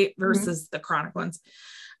bleed, right? Versus the chronic ones.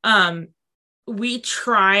 We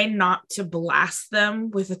try not to blast them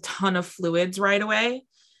with a ton of fluids right away,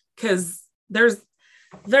 because there's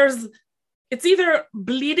it's either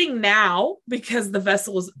bleeding now because the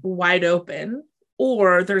vessel is wide open,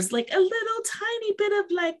 or there's like a little tiny bit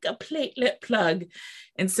of like a platelet plug.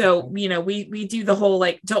 And so, we do the whole,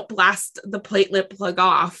 like, don't blast the platelet plug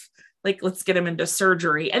off. Like, let's get them into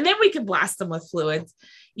surgery and then we can blast them with fluids,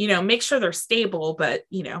 make sure they're stable. But,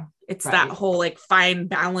 it's that whole like fine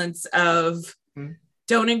balance of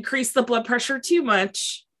don't increase the blood pressure too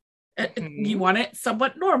much. You want it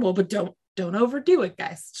somewhat normal, but don't overdo it,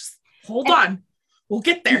 guys. Just hold on. We'll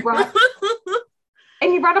get there.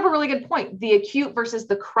 And you brought up a really good point, the acute versus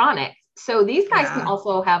the chronic. So these guys can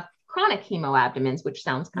also have chronic hemoabdomens, which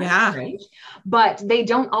sounds kind of strange, but they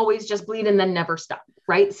don't always just bleed and then never stop,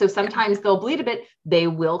 right? So sometimes they'll bleed a bit, they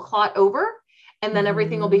will clot over, and then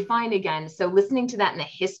everything will be fine again. So listening to that in the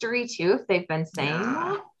history too, if they've been saying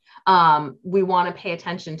that, we want to pay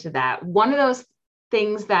attention to that. One of those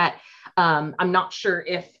things that I'm not sure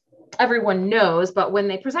if everyone knows, but when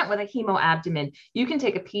they present with a hemoabdomen, you can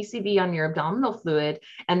take a PCV on your abdominal fluid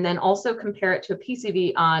and then also compare it to a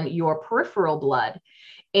PCV on your peripheral blood.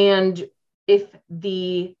 And if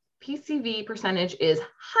the PCV percentage is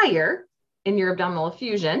higher in your abdominal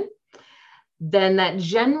effusion, then that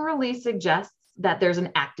generally suggests that there's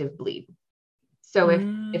an active bleed. So if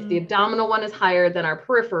the abdominal one is higher than our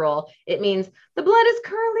peripheral, it means the blood is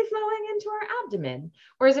currently flowing into our abdomen.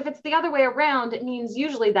 Whereas if it's the other way around, it means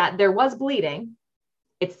usually that there was bleeding.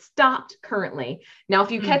 It's stopped currently. Now,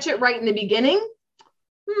 if you catch it right in the beginning,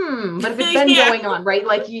 but if it's been going on, right?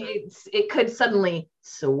 Like it could suddenly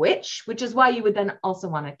switch, which is why you would then also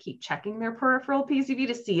want to keep checking their peripheral PCV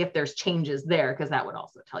to see if there's changes there, because that would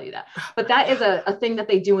also tell you that. But that is a thing that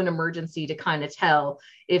they do in emergency to kind of tell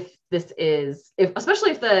if this is,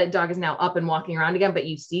 especially if the dog is now up and walking around again, but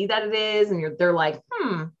you see that it is, and they're like,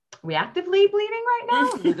 are we actively bleeding right now?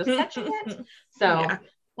 We're just catching it. So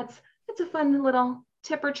that's a fun little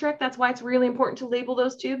tip or trick. That's why it's really important to label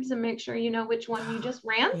those tubes and make sure you know which one you just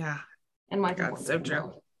ran. And why it's so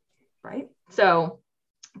true. Right. So,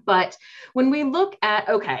 but when we look at,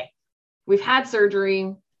 we've had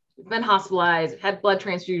surgery, we've been hospitalized, we've had blood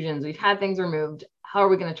transfusions, we've had things removed. How are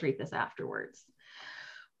we going to treat this afterwards?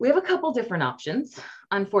 We have a couple different options.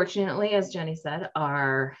 Unfortunately, as Jenny said,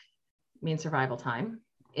 our mean survival time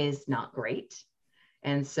is not great.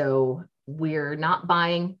 And so we're not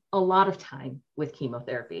buying a lot of time with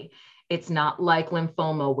chemotherapy. It's not like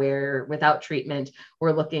lymphoma where without treatment,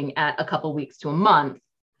 we're looking at a couple weeks to a month.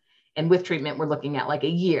 And with treatment, we're looking at like a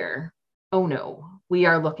year. Oh no, we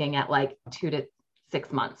are looking at like 2 to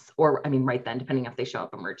 6 months, or right then, depending if they show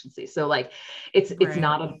up emergency. So like it's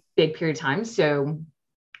not a big period of time. So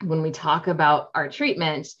when we talk about our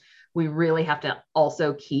treatment, we really have to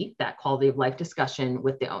also keep that quality of life discussion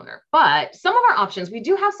with the owner. But some of our options, we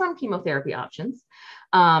do have some chemotherapy options.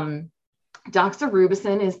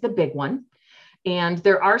 Doxorubicin is the big one. And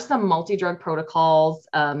there are some multi-drug protocols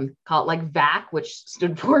called like VAC, which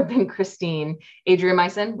stood for vincristine,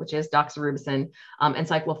 adriamycin, which is doxorubicin, and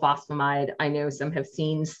cyclophosphamide. I know some have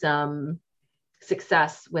seen some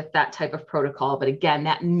success with that type of protocol. But again,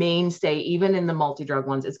 that mainstay, even in the multi-drug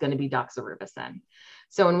ones, is going to be doxorubicin.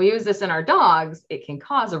 So when we use this in our dogs, it can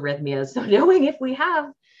cause arrhythmias. So knowing if we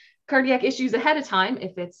have cardiac issues ahead of time,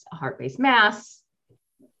 if it's a heart-based mass,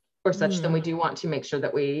 or such, then we do want to make sure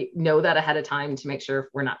that we know that ahead of time to make sure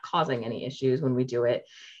we're not causing any issues when we do it.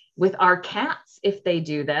 With our cats, if they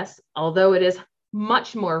do this, although it is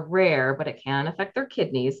much more rare, but it can affect their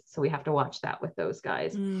kidneys. So we have to watch that with those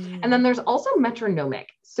guys. And then there's also metronomic.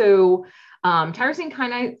 So tyrosine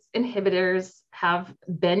kinase inhibitors have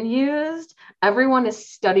been used. Everyone is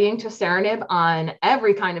studying tosartinib on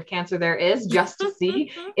every kind of cancer there is just to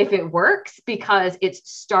see if it works, because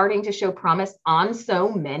it's starting to show promise on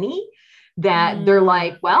so many that they're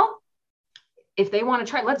like, well, if they want to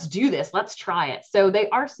try, let's do this, let's try it. So they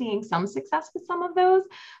are seeing some success with some of those,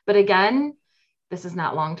 but again, this is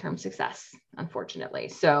not long-term success, unfortunately.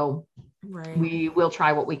 So we will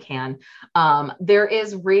try what we can. There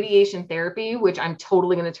is radiation therapy, which I'm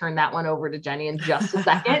totally going to turn that one over to Jenny in just a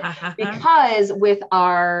second, because with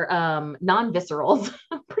our non-viscerals,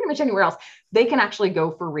 pretty much anywhere else, they can actually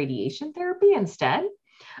go for radiation therapy instead.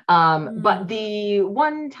 But the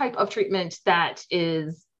one type of treatment that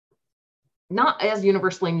is not as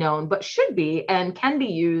universally known, but should be and can be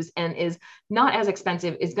used and is not as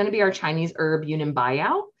expensive is going to be our Chinese herb Yunnan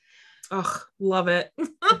Baiyao. Oh, love it.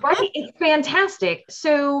 Right? It's fantastic.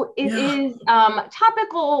 So it is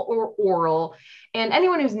topical or oral, and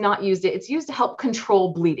anyone who's not used it, it's used to help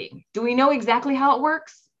control bleeding. Do we know exactly how it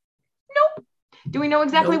works? Nope. Do we know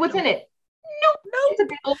exactly what's in it? Nope. It's a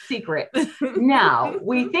big old secret. Now,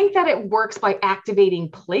 we think that it works by activating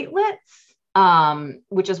platelets,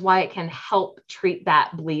 which is why it can help treat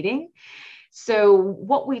that bleeding. So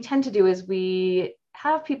what we tend to do is we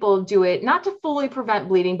have people do it not to fully prevent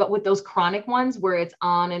bleeding, but with those chronic ones where it's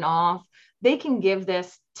on and off, they can give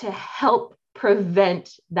this to help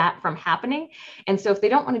prevent that from happening. And so if they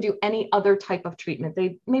don't want to do any other type of treatment,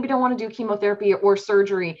 they maybe don't want to do chemotherapy or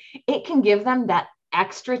surgery, it can give them that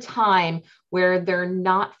extra time where they're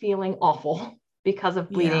not feeling awful because of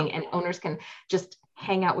bleeding, and owners can just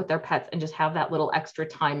hang out with their pets and just have that little extra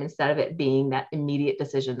time instead of it being that immediate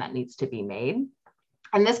decision that needs to be made.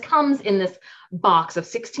 And this comes in this box of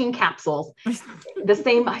 16 capsules. The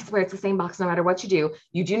same, I swear it's the same box no matter what you do.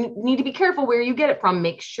 You do need to be careful where you get it from.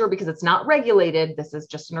 Make sure, because it's not regulated. This is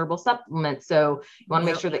just an herbal supplement. So you want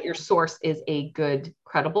to make sure that your source is a good,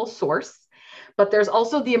 credible source. But there's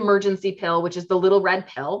also the emergency pill, which is the little red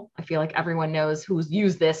pill. I feel like everyone knows who's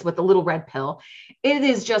used this with the little red pill. It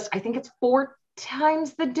is just, I think it's 4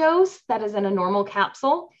 times the dose that is in a normal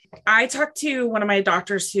capsule. I talked to one of my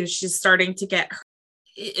doctors who she's starting to get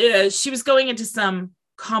she was going into some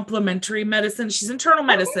complementary medicine. She's internal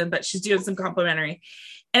medicine, but she's doing some complementary,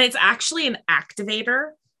 and it's actually an activator.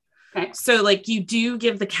 Okay. So like you do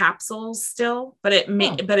give the capsules still, but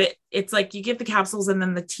it's like you give the capsules and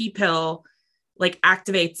then the tea pill like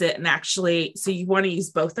activates it, and actually, so you want to use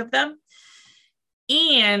both of them.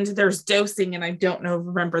 And there's dosing, and I don't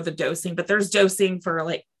remember the dosing, but there's dosing for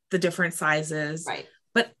like the different sizes. Right.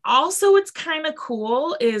 But also what's kind of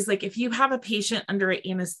cool is like, if you have a patient under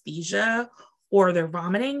anesthesia or they're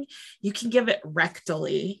vomiting, you can give it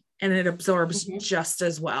rectally and it absorbs just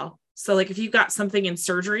as well. So like if you've got something in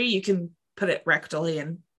surgery, you can put it rectally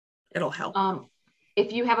and it'll help.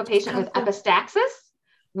 If you have a patient with epistaxis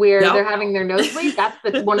where they're having their nosebleed,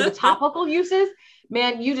 that's one of the topical uses.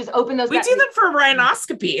 Man, you just open those. We do them for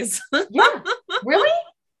rhinoscopies. Yeah. Really?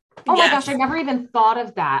 Oh my gosh, I never even thought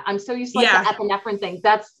of that. I'm so used to like the epinephrine thing.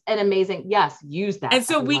 That's an amazing, use that. And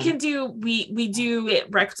so we can do, we do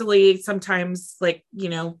it rectally sometimes, like,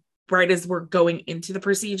 right as we're going into the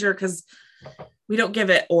procedure, because we don't give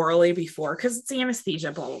it orally before because it's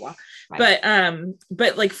anesthesia, blah, blah, blah. Right.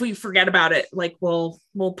 But like if we forget about it, like we'll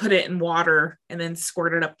put it in water and then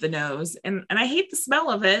squirt it up the nose. And I hate the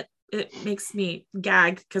smell of it. It makes me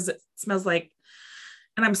gag because it smells like,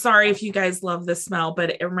 and I'm sorry if you guys love the smell, but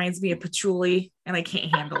it reminds me of patchouli and I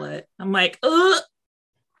can't handle it. I'm like, ugh,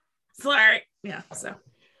 sorry. Yeah. So,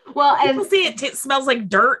 well, people see it smells like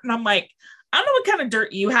dirt. And I'm like, I don't know what kind of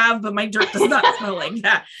dirt you have, but my dirt does not smell like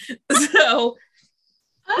that. So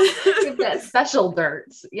that special dirt,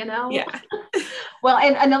 Yeah. Well,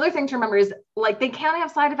 and another thing to remember is like, they can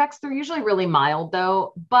have side effects. They're usually really mild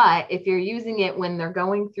though. But if you're using it when they're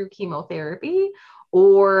going through chemotherapy,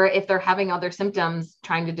 or if they're having other symptoms,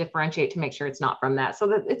 trying to differentiate to make sure it's not from that. So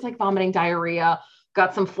that it's like vomiting, diarrhea,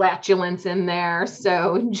 got some flatulence in there.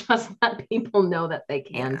 So just let people know that they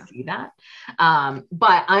can see that.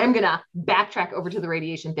 But I'm going to backtrack over to the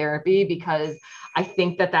radiation therapy because I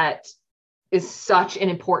think that is such an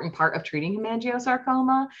important part of treating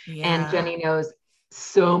hemangiosarcoma. Yeah. And Jenny knows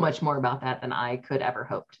so much more about that than I could ever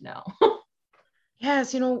hope to know.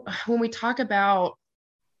 Yes. When we talk about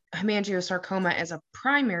hemangiosarcoma as a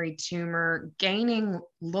primary tumor, gaining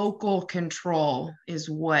local control is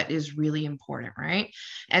what is really important, right?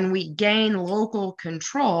 And we gain local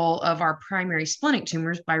control of our primary splenic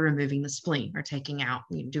tumors by removing the spleen or taking out,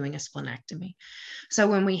 doing a splenectomy. So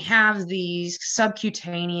when we have these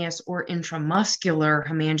subcutaneous or intramuscular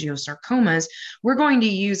hemangiosarcomas, we're going to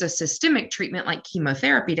use a systemic treatment like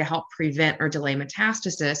chemotherapy to help prevent or delay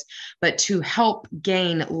metastasis, but to help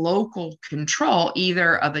gain local control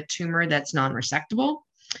either of a tumor that's non-resectable,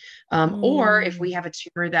 or if we have a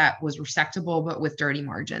tumor that was resectable but with dirty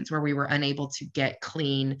margins where we were unable to get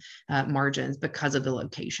clean margins because of the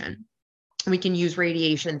location. We can use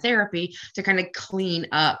radiation therapy to kind of clean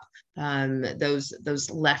up those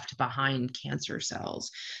left behind cancer cells.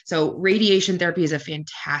 So radiation therapy is a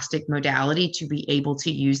fantastic modality to be able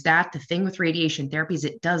to use that. The thing with radiation therapy is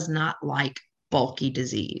it does not like bulky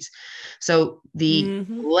disease. So the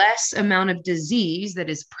less amount of disease that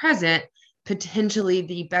is present, potentially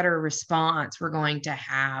the better response we're going to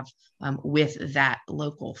have with that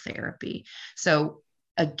local therapy. So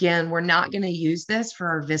again, we're not going to use this for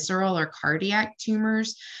our visceral or cardiac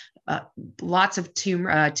tumors. Lots of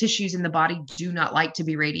tumor tissues in the body do not like to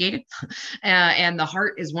be radiated, and the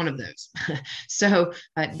heart is one of those. So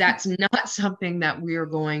that's not something that we are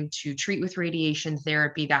going to treat with radiation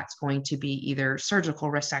therapy. That's going to be either surgical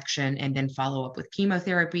resection and then follow up with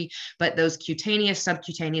chemotherapy. But those cutaneous,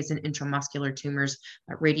 subcutaneous, and intramuscular tumors,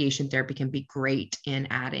 radiation therapy can be great in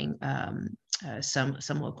adding some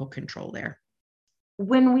local control there.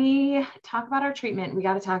 When we talk about our treatment, we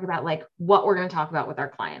got to talk about like what we're going to talk about with our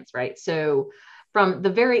clients, right? So from the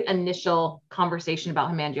very initial conversation about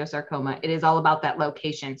hemangiosarcoma, it is all about that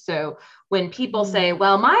location. So when people say,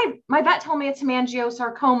 well, my vet told me it's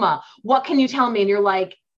hemangiosarcoma, what can you tell me? And you're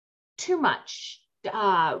like, too much.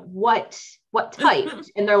 What type?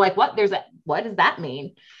 And they're like, what does that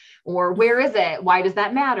mean? Or where is it? Why does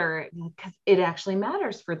that matter? Because it actually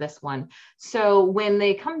matters for this one. So when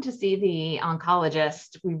they come to see the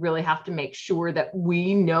oncologist, we really have to make sure that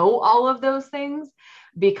we know all of those things,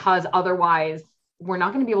 because otherwise we're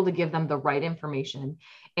not going to be able to give them the right information.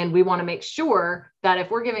 And we want to make sure that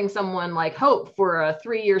if we're giving someone like hope for a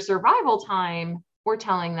 3-year survival time, we're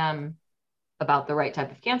telling them about the right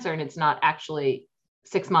type of cancer. And it's not actually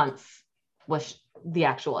 6 months was the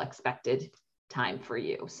actual expected time for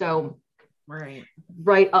you. So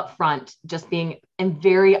right up front, just being and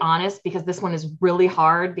very honest, because this one is really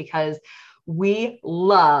hard, because we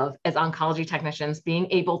love as oncology technicians being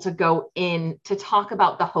able to go in to talk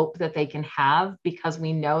about the hope that they can have, because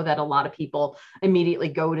we know that a lot of people immediately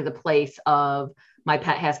go to the place of my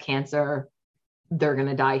pet has cancer, they're going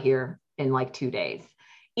to die here in like 2 days.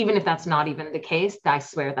 Even if that's not even the case, I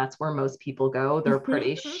swear that's where most people go. They're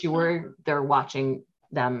pretty sure they're watching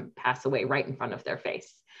them pass away right in front of their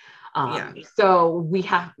face. So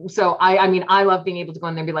I love being able to go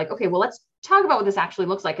in there and be like, okay, well, let's talk about what this actually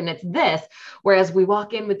looks like. And it's this, whereas we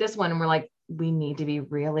walk in with this one and we're like, we need to be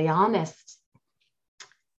really honest.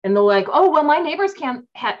 And they're like, oh, well, my neighbor's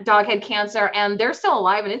dog had cancer and they're still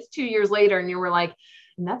alive and it's 2 years later. And you were like,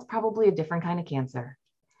 and that's probably a different kind of cancer.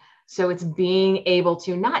 So it's being able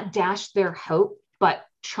to not dash their hope, but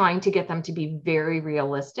trying to get them to be very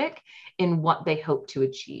realistic in what they hope to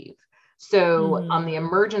achieve. So on the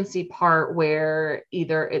emergency part, where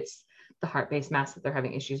either it's the heart-based mass that they're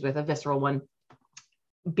having issues with, a visceral one,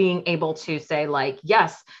 being able to say like,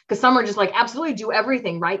 yes, because some are just like, absolutely do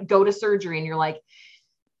everything, right? Go to surgery. And you're like,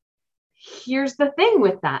 here's the thing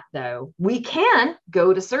with that though. We can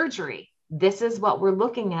go to surgery. This is what we're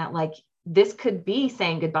looking at. Like, this could be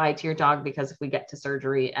saying goodbye to your dog, because if we get to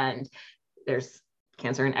surgery and there's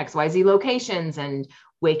cancer in XYZ locations, and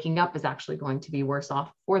waking up is actually going to be worse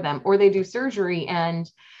off for them, or they do surgery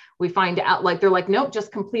and we find out like, they're like, nope,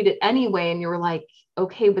 just complete it anyway. And you're like,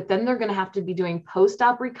 okay, but then they're going to have to be doing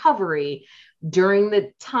post-op recovery during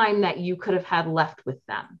the time that you could have had left with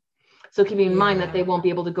them. So keeping in mind that they won't be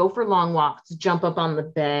able to go for long walks, jump up on the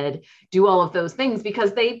bed, do all of those things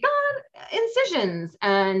because they've got incisions,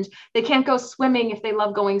 and they can't go swimming if they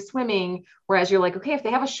love going swimming. Whereas you're like, okay, if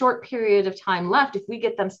they have a short period of time left, if we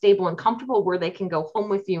get them stable and comfortable where they can go home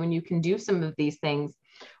with you and you can do some of these things,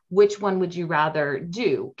 which one would you rather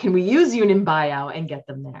do? Can we use union buyout and get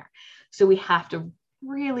them there? So we have to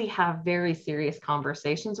really have very serious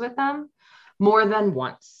conversations with them. more than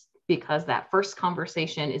once, because that first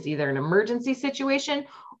conversation is either an emergency situation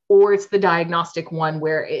or it's the diagnostic one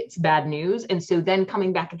where it's bad news. And so then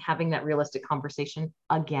coming back and having that realistic conversation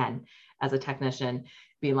again as a technician,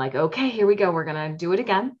 being like, okay, here we go. We're going to do it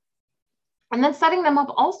again. And then setting them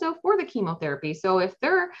up also for the chemotherapy. So if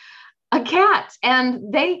they're a cat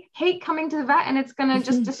and they hate coming to the vet and it's going to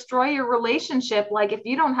just destroy your relationship, like if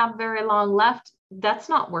you don't have very long left, that's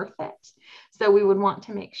not worth it. So we would want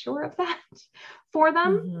to make sure of that for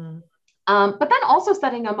them. But then also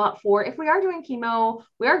setting them up for, if we are doing chemo,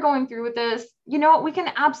 we are going through with this, you know, we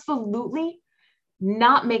can absolutely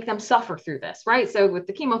not make them suffer through this, right? So with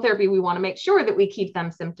the chemotherapy, we want to make sure that we keep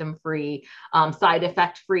them symptom-free, side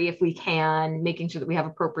effect-free if we can, making sure that we have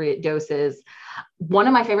appropriate doses. One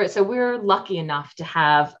of my favorites, so we're lucky enough to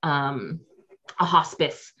have a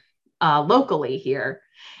hospice locally here.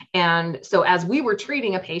 And so as we were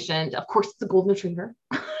treating a patient, of course, it's a golden retriever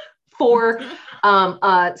for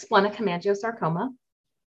splenic hemangiosarcoma,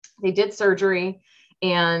 they did surgery.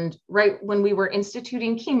 And right when we were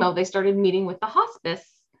instituting chemo, they started meeting with the hospice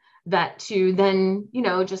vet to then, you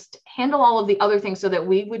know, just handle all of the other things so that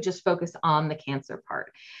we would just focus on the cancer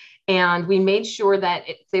part. And we made sure that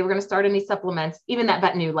if they were going to start any supplements, even that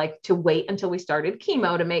vet knew like to wait until we started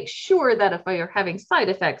chemo to make sure that if we are having side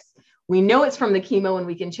effects, we know it's from the chemo and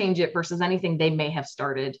we can change it versus anything they may have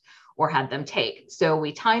started or had them take. So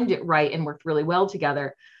we timed it right and worked really well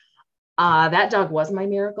together. That dog was my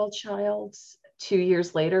miracle child. 2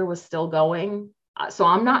 years later was still going. So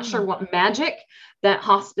I'm not sure what magic that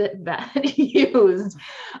hospice vet used.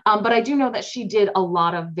 But I do know that she did a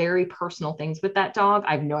lot of very personal things with that dog.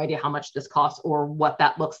 I have no idea how much this costs or what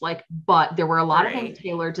that looks like, but there were a lot of things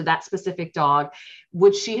tailored to that specific dog.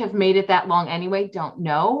 Would she have made it that long anyway? Don't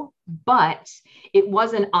know. But it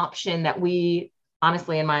was an option that we,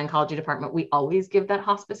 honestly, in my oncology department, we always give that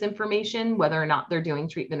hospice information, whether or not they're doing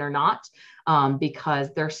treatment or not,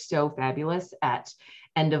 because they're so fabulous at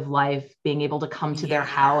end of life, being able to come to their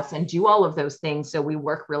house and do all of those things. So we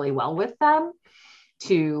work really well with them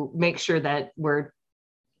to make sure that we're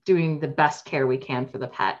doing the best care we can for the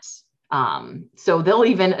pets. So they'll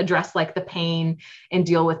even address like the pain and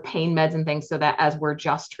deal with pain meds and things so that as we're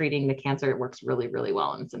just treating the cancer, it works really, really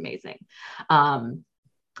well. And it's amazing.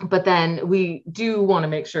 But then we do want to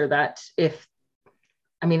make sure that if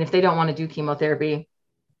they don't want to do chemotherapy,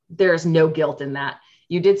 there's no guilt in that.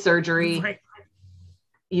 You did surgery. Right.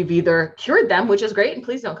 You've either cured them, which is great, and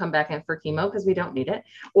please don't come back in for chemo because we don't need it,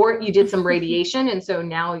 or you did some radiation. And so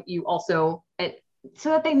now you also, so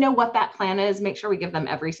that they know what that plan is, make sure we give them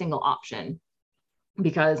every single option,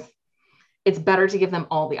 because it's better to give them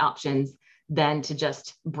all the options than to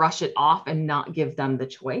just brush it off and not give them the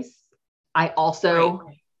choice. I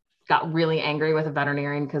also got really angry with a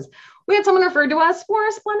veterinarian because we had someone referred to us for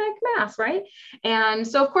a splenic mass, right? And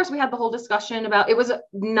so, of course, we had the whole discussion about, it was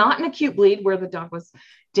not an acute bleed where the dog was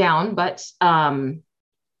down, but, and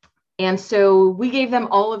so we gave them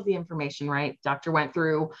all of the information, right? Doctor went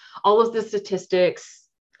through all of the statistics,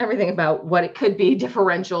 everything about what it could be,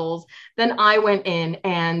 differentials. Then I went in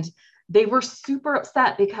and they were super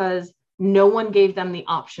upset because no one gave them the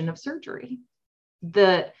option of surgery.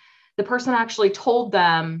 The person actually told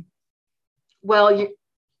them, well,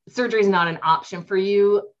 surgery is not an option for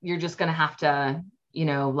you. You're just going to have to,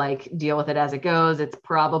 like deal with it as it goes. It's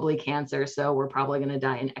probably cancer. So we're probably going to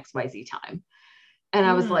die in XYZ time. And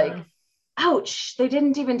I was like, ouch, they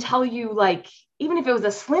didn't even tell you, like, even if it was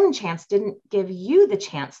a slim chance, didn't give you the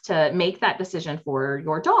chance to make that decision for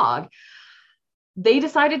your dog. They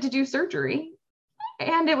decided to do surgery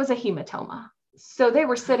and it was a hematoma. So they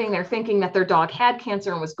were sitting there thinking that their dog had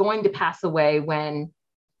cancer and was going to pass away, when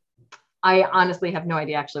I honestly have no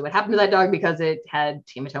idea actually what happened to that dog, because it had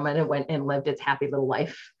hematoma and it went and lived its happy little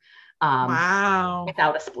life.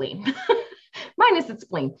 Without a spleen, minus its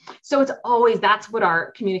spleen. So it's always, that's what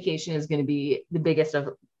our communication is going to be the biggest of,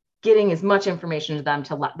 getting as much information to them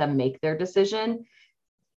to let them make their decision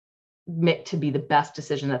to be the best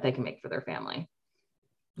decision that they can make for their family.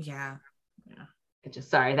 Yeah.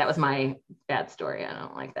 Sorry, that was my bad story. I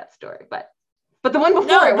don't like that story, but the one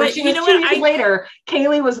before it, when she was 2 years later,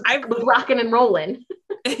 Kaylee was rocking and rolling.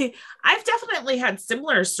 I've definitely had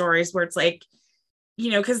similar stories where it's like,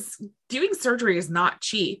 because doing surgery is not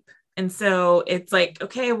cheap. And so it's like,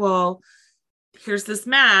 okay, well, here's this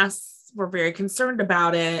mass. We're very concerned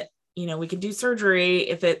about it. We can do surgery.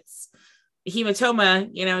 If it's a hematoma,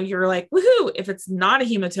 you're like, woohoo. If it's not a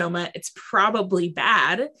hematoma, it's probably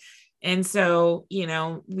bad. And so,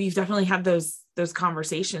 we've definitely had those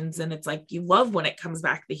conversations, and it's like, you love when it comes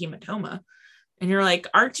back, the hematoma. And you're like,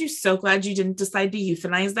 aren't you so glad you didn't decide to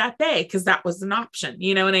euthanize that day? Because that was an option.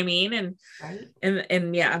 You know what I mean? And, right.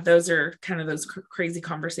 and yeah, those are kind of those crazy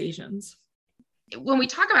conversations. When we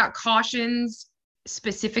talk about cautions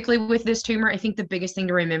specifically with this tumor, I think the biggest thing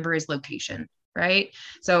to remember is location, right?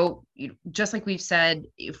 So just like we've said,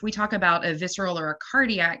 if we talk about a visceral or a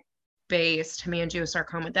cardiac based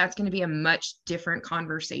hemangiosarcoma, that's going to be a much different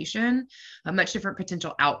conversation, a much different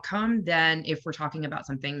potential outcome than if we're talking about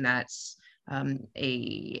something that's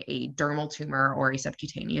a dermal tumor or a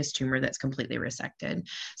subcutaneous tumor that's completely resected.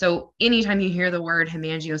 So anytime you hear the word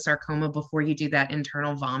hemangiosarcoma before you do that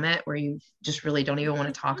internal vomit where you just really don't even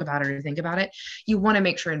want to talk about it or think about it, you want to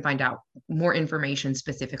make sure and find out more information,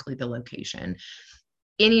 specifically the location.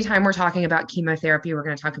 Anytime we're talking about chemotherapy, we're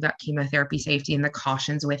going to talk about chemotherapy safety and the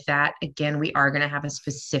cautions with that. Again, we are going to have a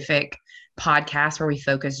specific podcast where we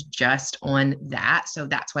focus just on that. So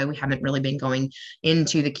that's why we haven't really been going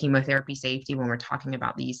into the chemotherapy safety when we're talking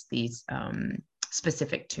about these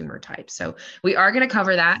specific tumor types. So we are going to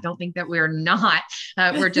cover that. Don't think that we're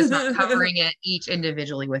just not covering it each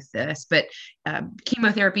individually with this, but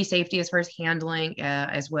chemotherapy safety as far as handling,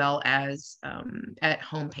 as well as at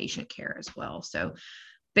home patient care as well. So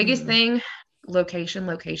biggest thing, location,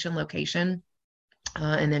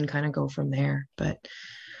 and then kind of go from there. But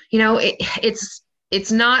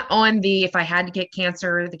it's not on the, if I had to get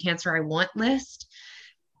cancer, the cancer I want list.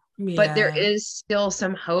 Yeah. But there is still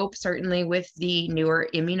some hope, certainly with the newer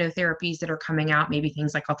immunotherapies that are coming out, maybe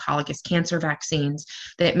things like autologous cancer vaccines,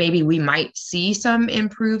 that maybe we might see some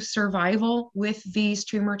improved survival with these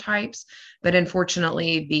tumor types. But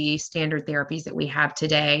unfortunately, the standard therapies that we have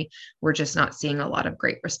today, we're just not seeing a lot of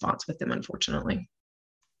great response with them, unfortunately.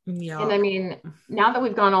 Yeah. And I mean, now that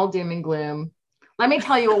we've gone all doom and gloom, let me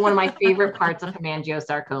tell you what one of my favorite parts of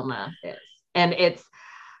hemangiosarcoma is. And it's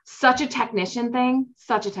such a technician thing.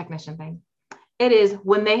 It is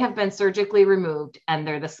when they have been surgically removed and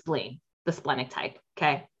they're the spleen, the splenic type,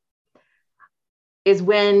 okay, is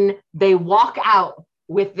when they walk out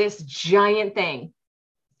with this giant thing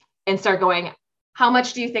and start going, how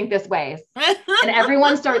much do you think this weighs? And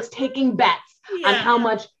everyone starts taking bets on how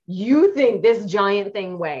much you think this giant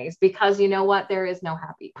thing weighs, because you know what? There is no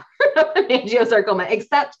happy part of hemangiosarcoma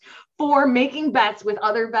except for making bets with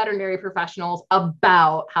other veterinary professionals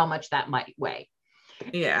about how much that might weigh.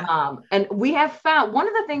 Yeah. And we have found, one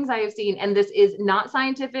of the things I have seen, and this is not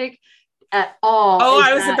scientific at all. Oh,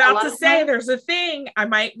 I was about to say there's a thing. I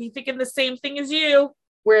might be thinking the same thing as you.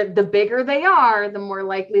 Where the bigger they are, the more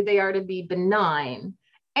likely they are to be benign.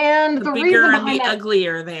 And the bigger reason and the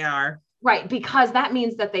uglier they are. Right. Because that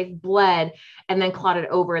means that they've bled and then clotted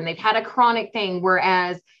over and they've had a chronic thing.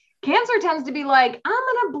 Whereas cancer tends to be like, I'm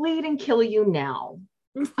going to bleed and kill you now.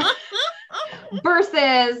 Versus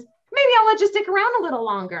maybe I'll let you stick around a little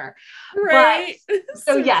longer. Right.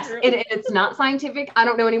 So yes, it's not scientific. I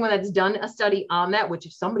don't know anyone that's done a study on that, which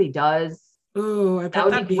if somebody does, ooh, I bet that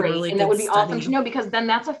would that'd be great. Really and that would be awesome to know, because then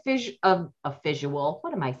that's a visual.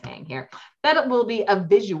 What am I saying here? That it will be a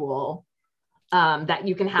visual that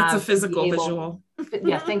you can have. It's a physical visual.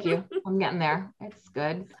 Yes, thank you. I'm getting there. It's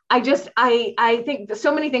good. I think that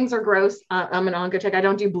so many things are gross. I'm an onco-tech. I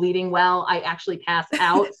don't do bleeding well. I actually pass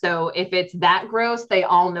out. So if it's that gross, they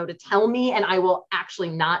all know to tell me, and I will actually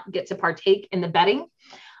not get to partake in the bedding.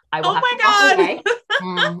 I will have to walk away.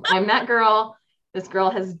 I'm that girl. This girl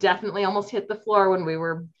has definitely almost hit the floor when we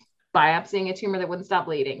were biopsying a tumor that wouldn't stop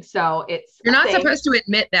bleeding. So you're not supposed to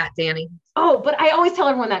admit that, Danny. Oh, but I always tell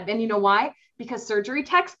everyone that. And you know why? Because surgery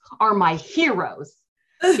techs are my heroes,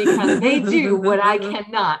 because they do what I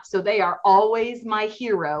cannot. So they are always my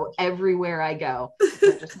hero everywhere I go.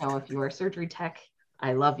 So just know, if you are a surgery tech,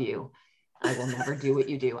 I love you. I will never do what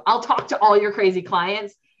you do. I'll talk to all your crazy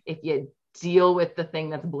clients if you deal with the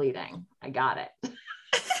thing that's bleeding. I got it.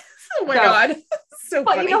 Oh my God. So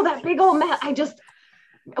but funny. You know, that big old mat,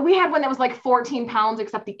 we had one that was like 14 pounds,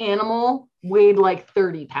 except the animal weighed like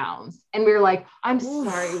 30 pounds. And we were like, I'm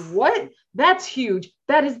sorry, what? That's huge.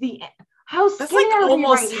 That is how skinny that's like are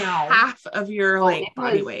almost we right now? Half of your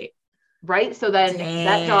body weight. Right. So then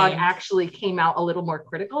that dog actually came out a little more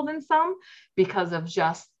critical than some, because of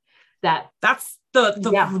just that. That's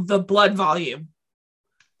the blood volume.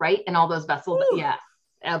 Right. And all those vessels. Ooh. Yeah,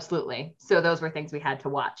 absolutely. So those were things we had to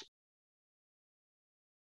watch.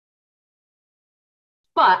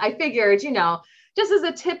 But I figured, just as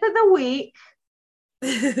a tip of the week,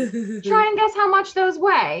 try and guess how much those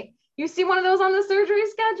weigh. You see one of those on the surgery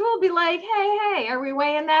schedule, be like, hey, are we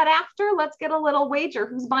weighing that after? Let's get a little wager.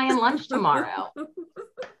 Who's buying lunch tomorrow?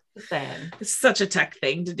 It's such a tech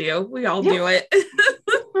thing to do. We all do it.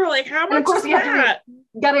 We're like, how much is that?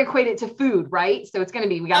 You got to equate it to food, right? So it's going to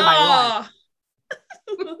be, we got to buy lunch.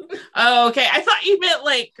 Oh, okay. I thought you meant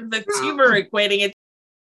like the turmeric waiting.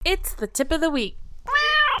 It's the tip of the week.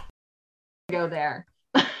 Go there.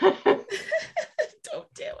 Don't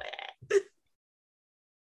do it.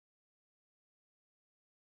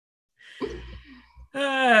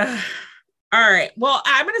 All right. Well,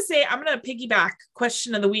 I'm going to piggyback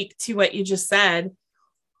question of the week to what you just said.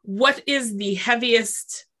 What is the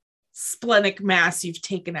heaviest splenic mass you've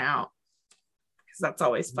taken out? Because that's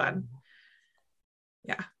always fun.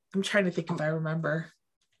 Yeah. I'm trying to think if I remember.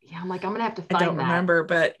 Yeah, I'm like, I'm going to have to find that. I don't remember,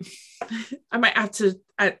 but I might have to.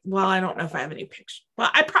 I don't know if I have any pictures.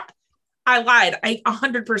 Well, I lied. I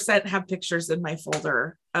 100% have pictures in my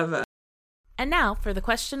folder of a. And now for the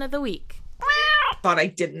question of the week. Thought I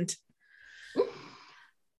didn't.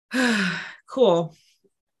 Cool.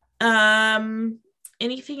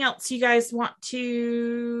 Anything else you guys want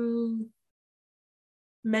to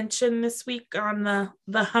mention this week on the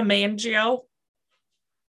hemangio?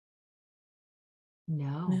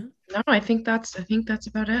 No, I think that's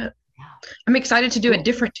about it. Yeah. I'm excited to do a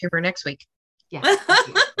different tumor next week. Yeah.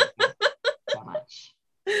 So much.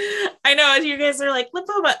 I know you guys are like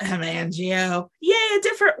lymphoma, hemangio. Yay, a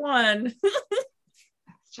different one.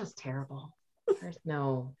 It's just terrible. There's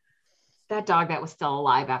no. That dog that was still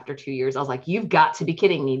alive after 2 years, I was like, you've got to be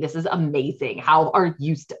kidding me. This is amazing. How are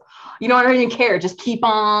you still? I don't even care. Just keep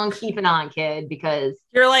on keeping on, kid, because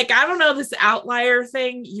you're like, I don't know this outlier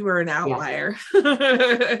thing. You were an outlier.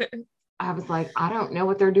 Yeah. I was like, I don't know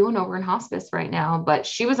what they're doing over in hospice right now, but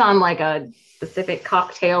she was on like a specific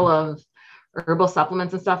cocktail of herbal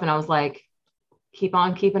supplements and stuff. And I was like, keep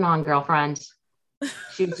on keeping on, girlfriend.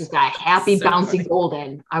 She was just a happy, so bouncy funny.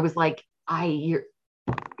 Golden. I was like, you're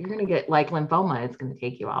going to get like lymphoma. It's going to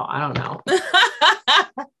take you out. I don't know.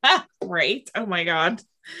 Right. Oh my God.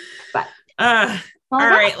 But all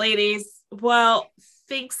right, ladies. Well,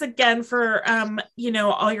 thanks again for,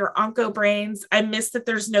 all your onco brains. I missed that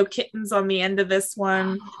there's no kittens on the end of this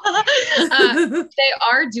one. They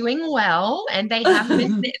are doing well, and they have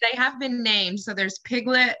been named. So there's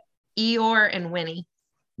Piglet, Eeyore, and Winnie.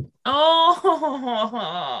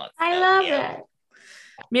 Oh, I love it.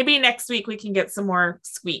 Maybe next week we can get some more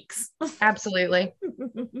squeaks. Absolutely.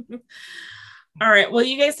 All right. Well,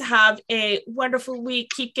 you guys have a wonderful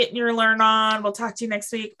week. Keep getting your learn on. We'll talk to you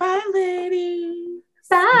next week. Bye, ladies.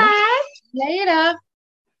 Bye. Later.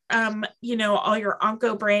 All your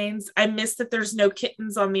onco brains. I missed that there's no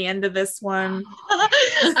kittens on the end of this one.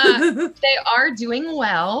 They are doing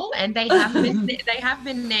well, and they have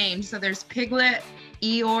been named. So there's Piglet,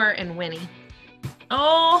 Eeyore, and Winnie.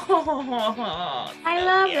 Oh, I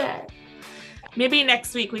love it. Maybe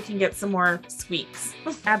next week we can get some more squeaks.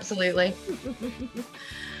 Absolutely.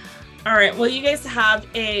 All right. Well, you guys have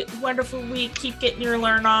a wonderful week. Keep getting your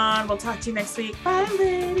learn on. We'll talk to you next week. Bye,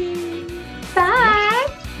 ladies. Bye.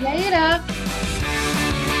 Later.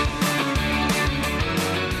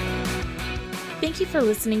 Thank you for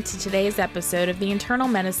listening to today's episode of the Internal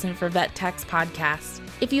Medicine for Vet Techs podcast.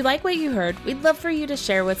 If you like what you heard, we'd love for you to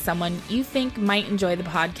share with someone you think might enjoy the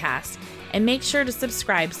podcast. And make sure to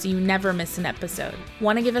subscribe so you never miss an episode.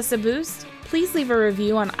 Want to give us a boost? Please leave a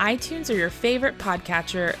review on iTunes or your favorite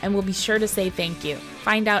podcatcher, and we'll be sure to say thank you.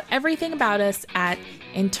 Find out everything about us at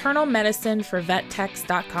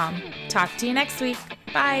internalmedicineforvettechs.com. Talk to you next week.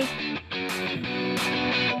 Bye.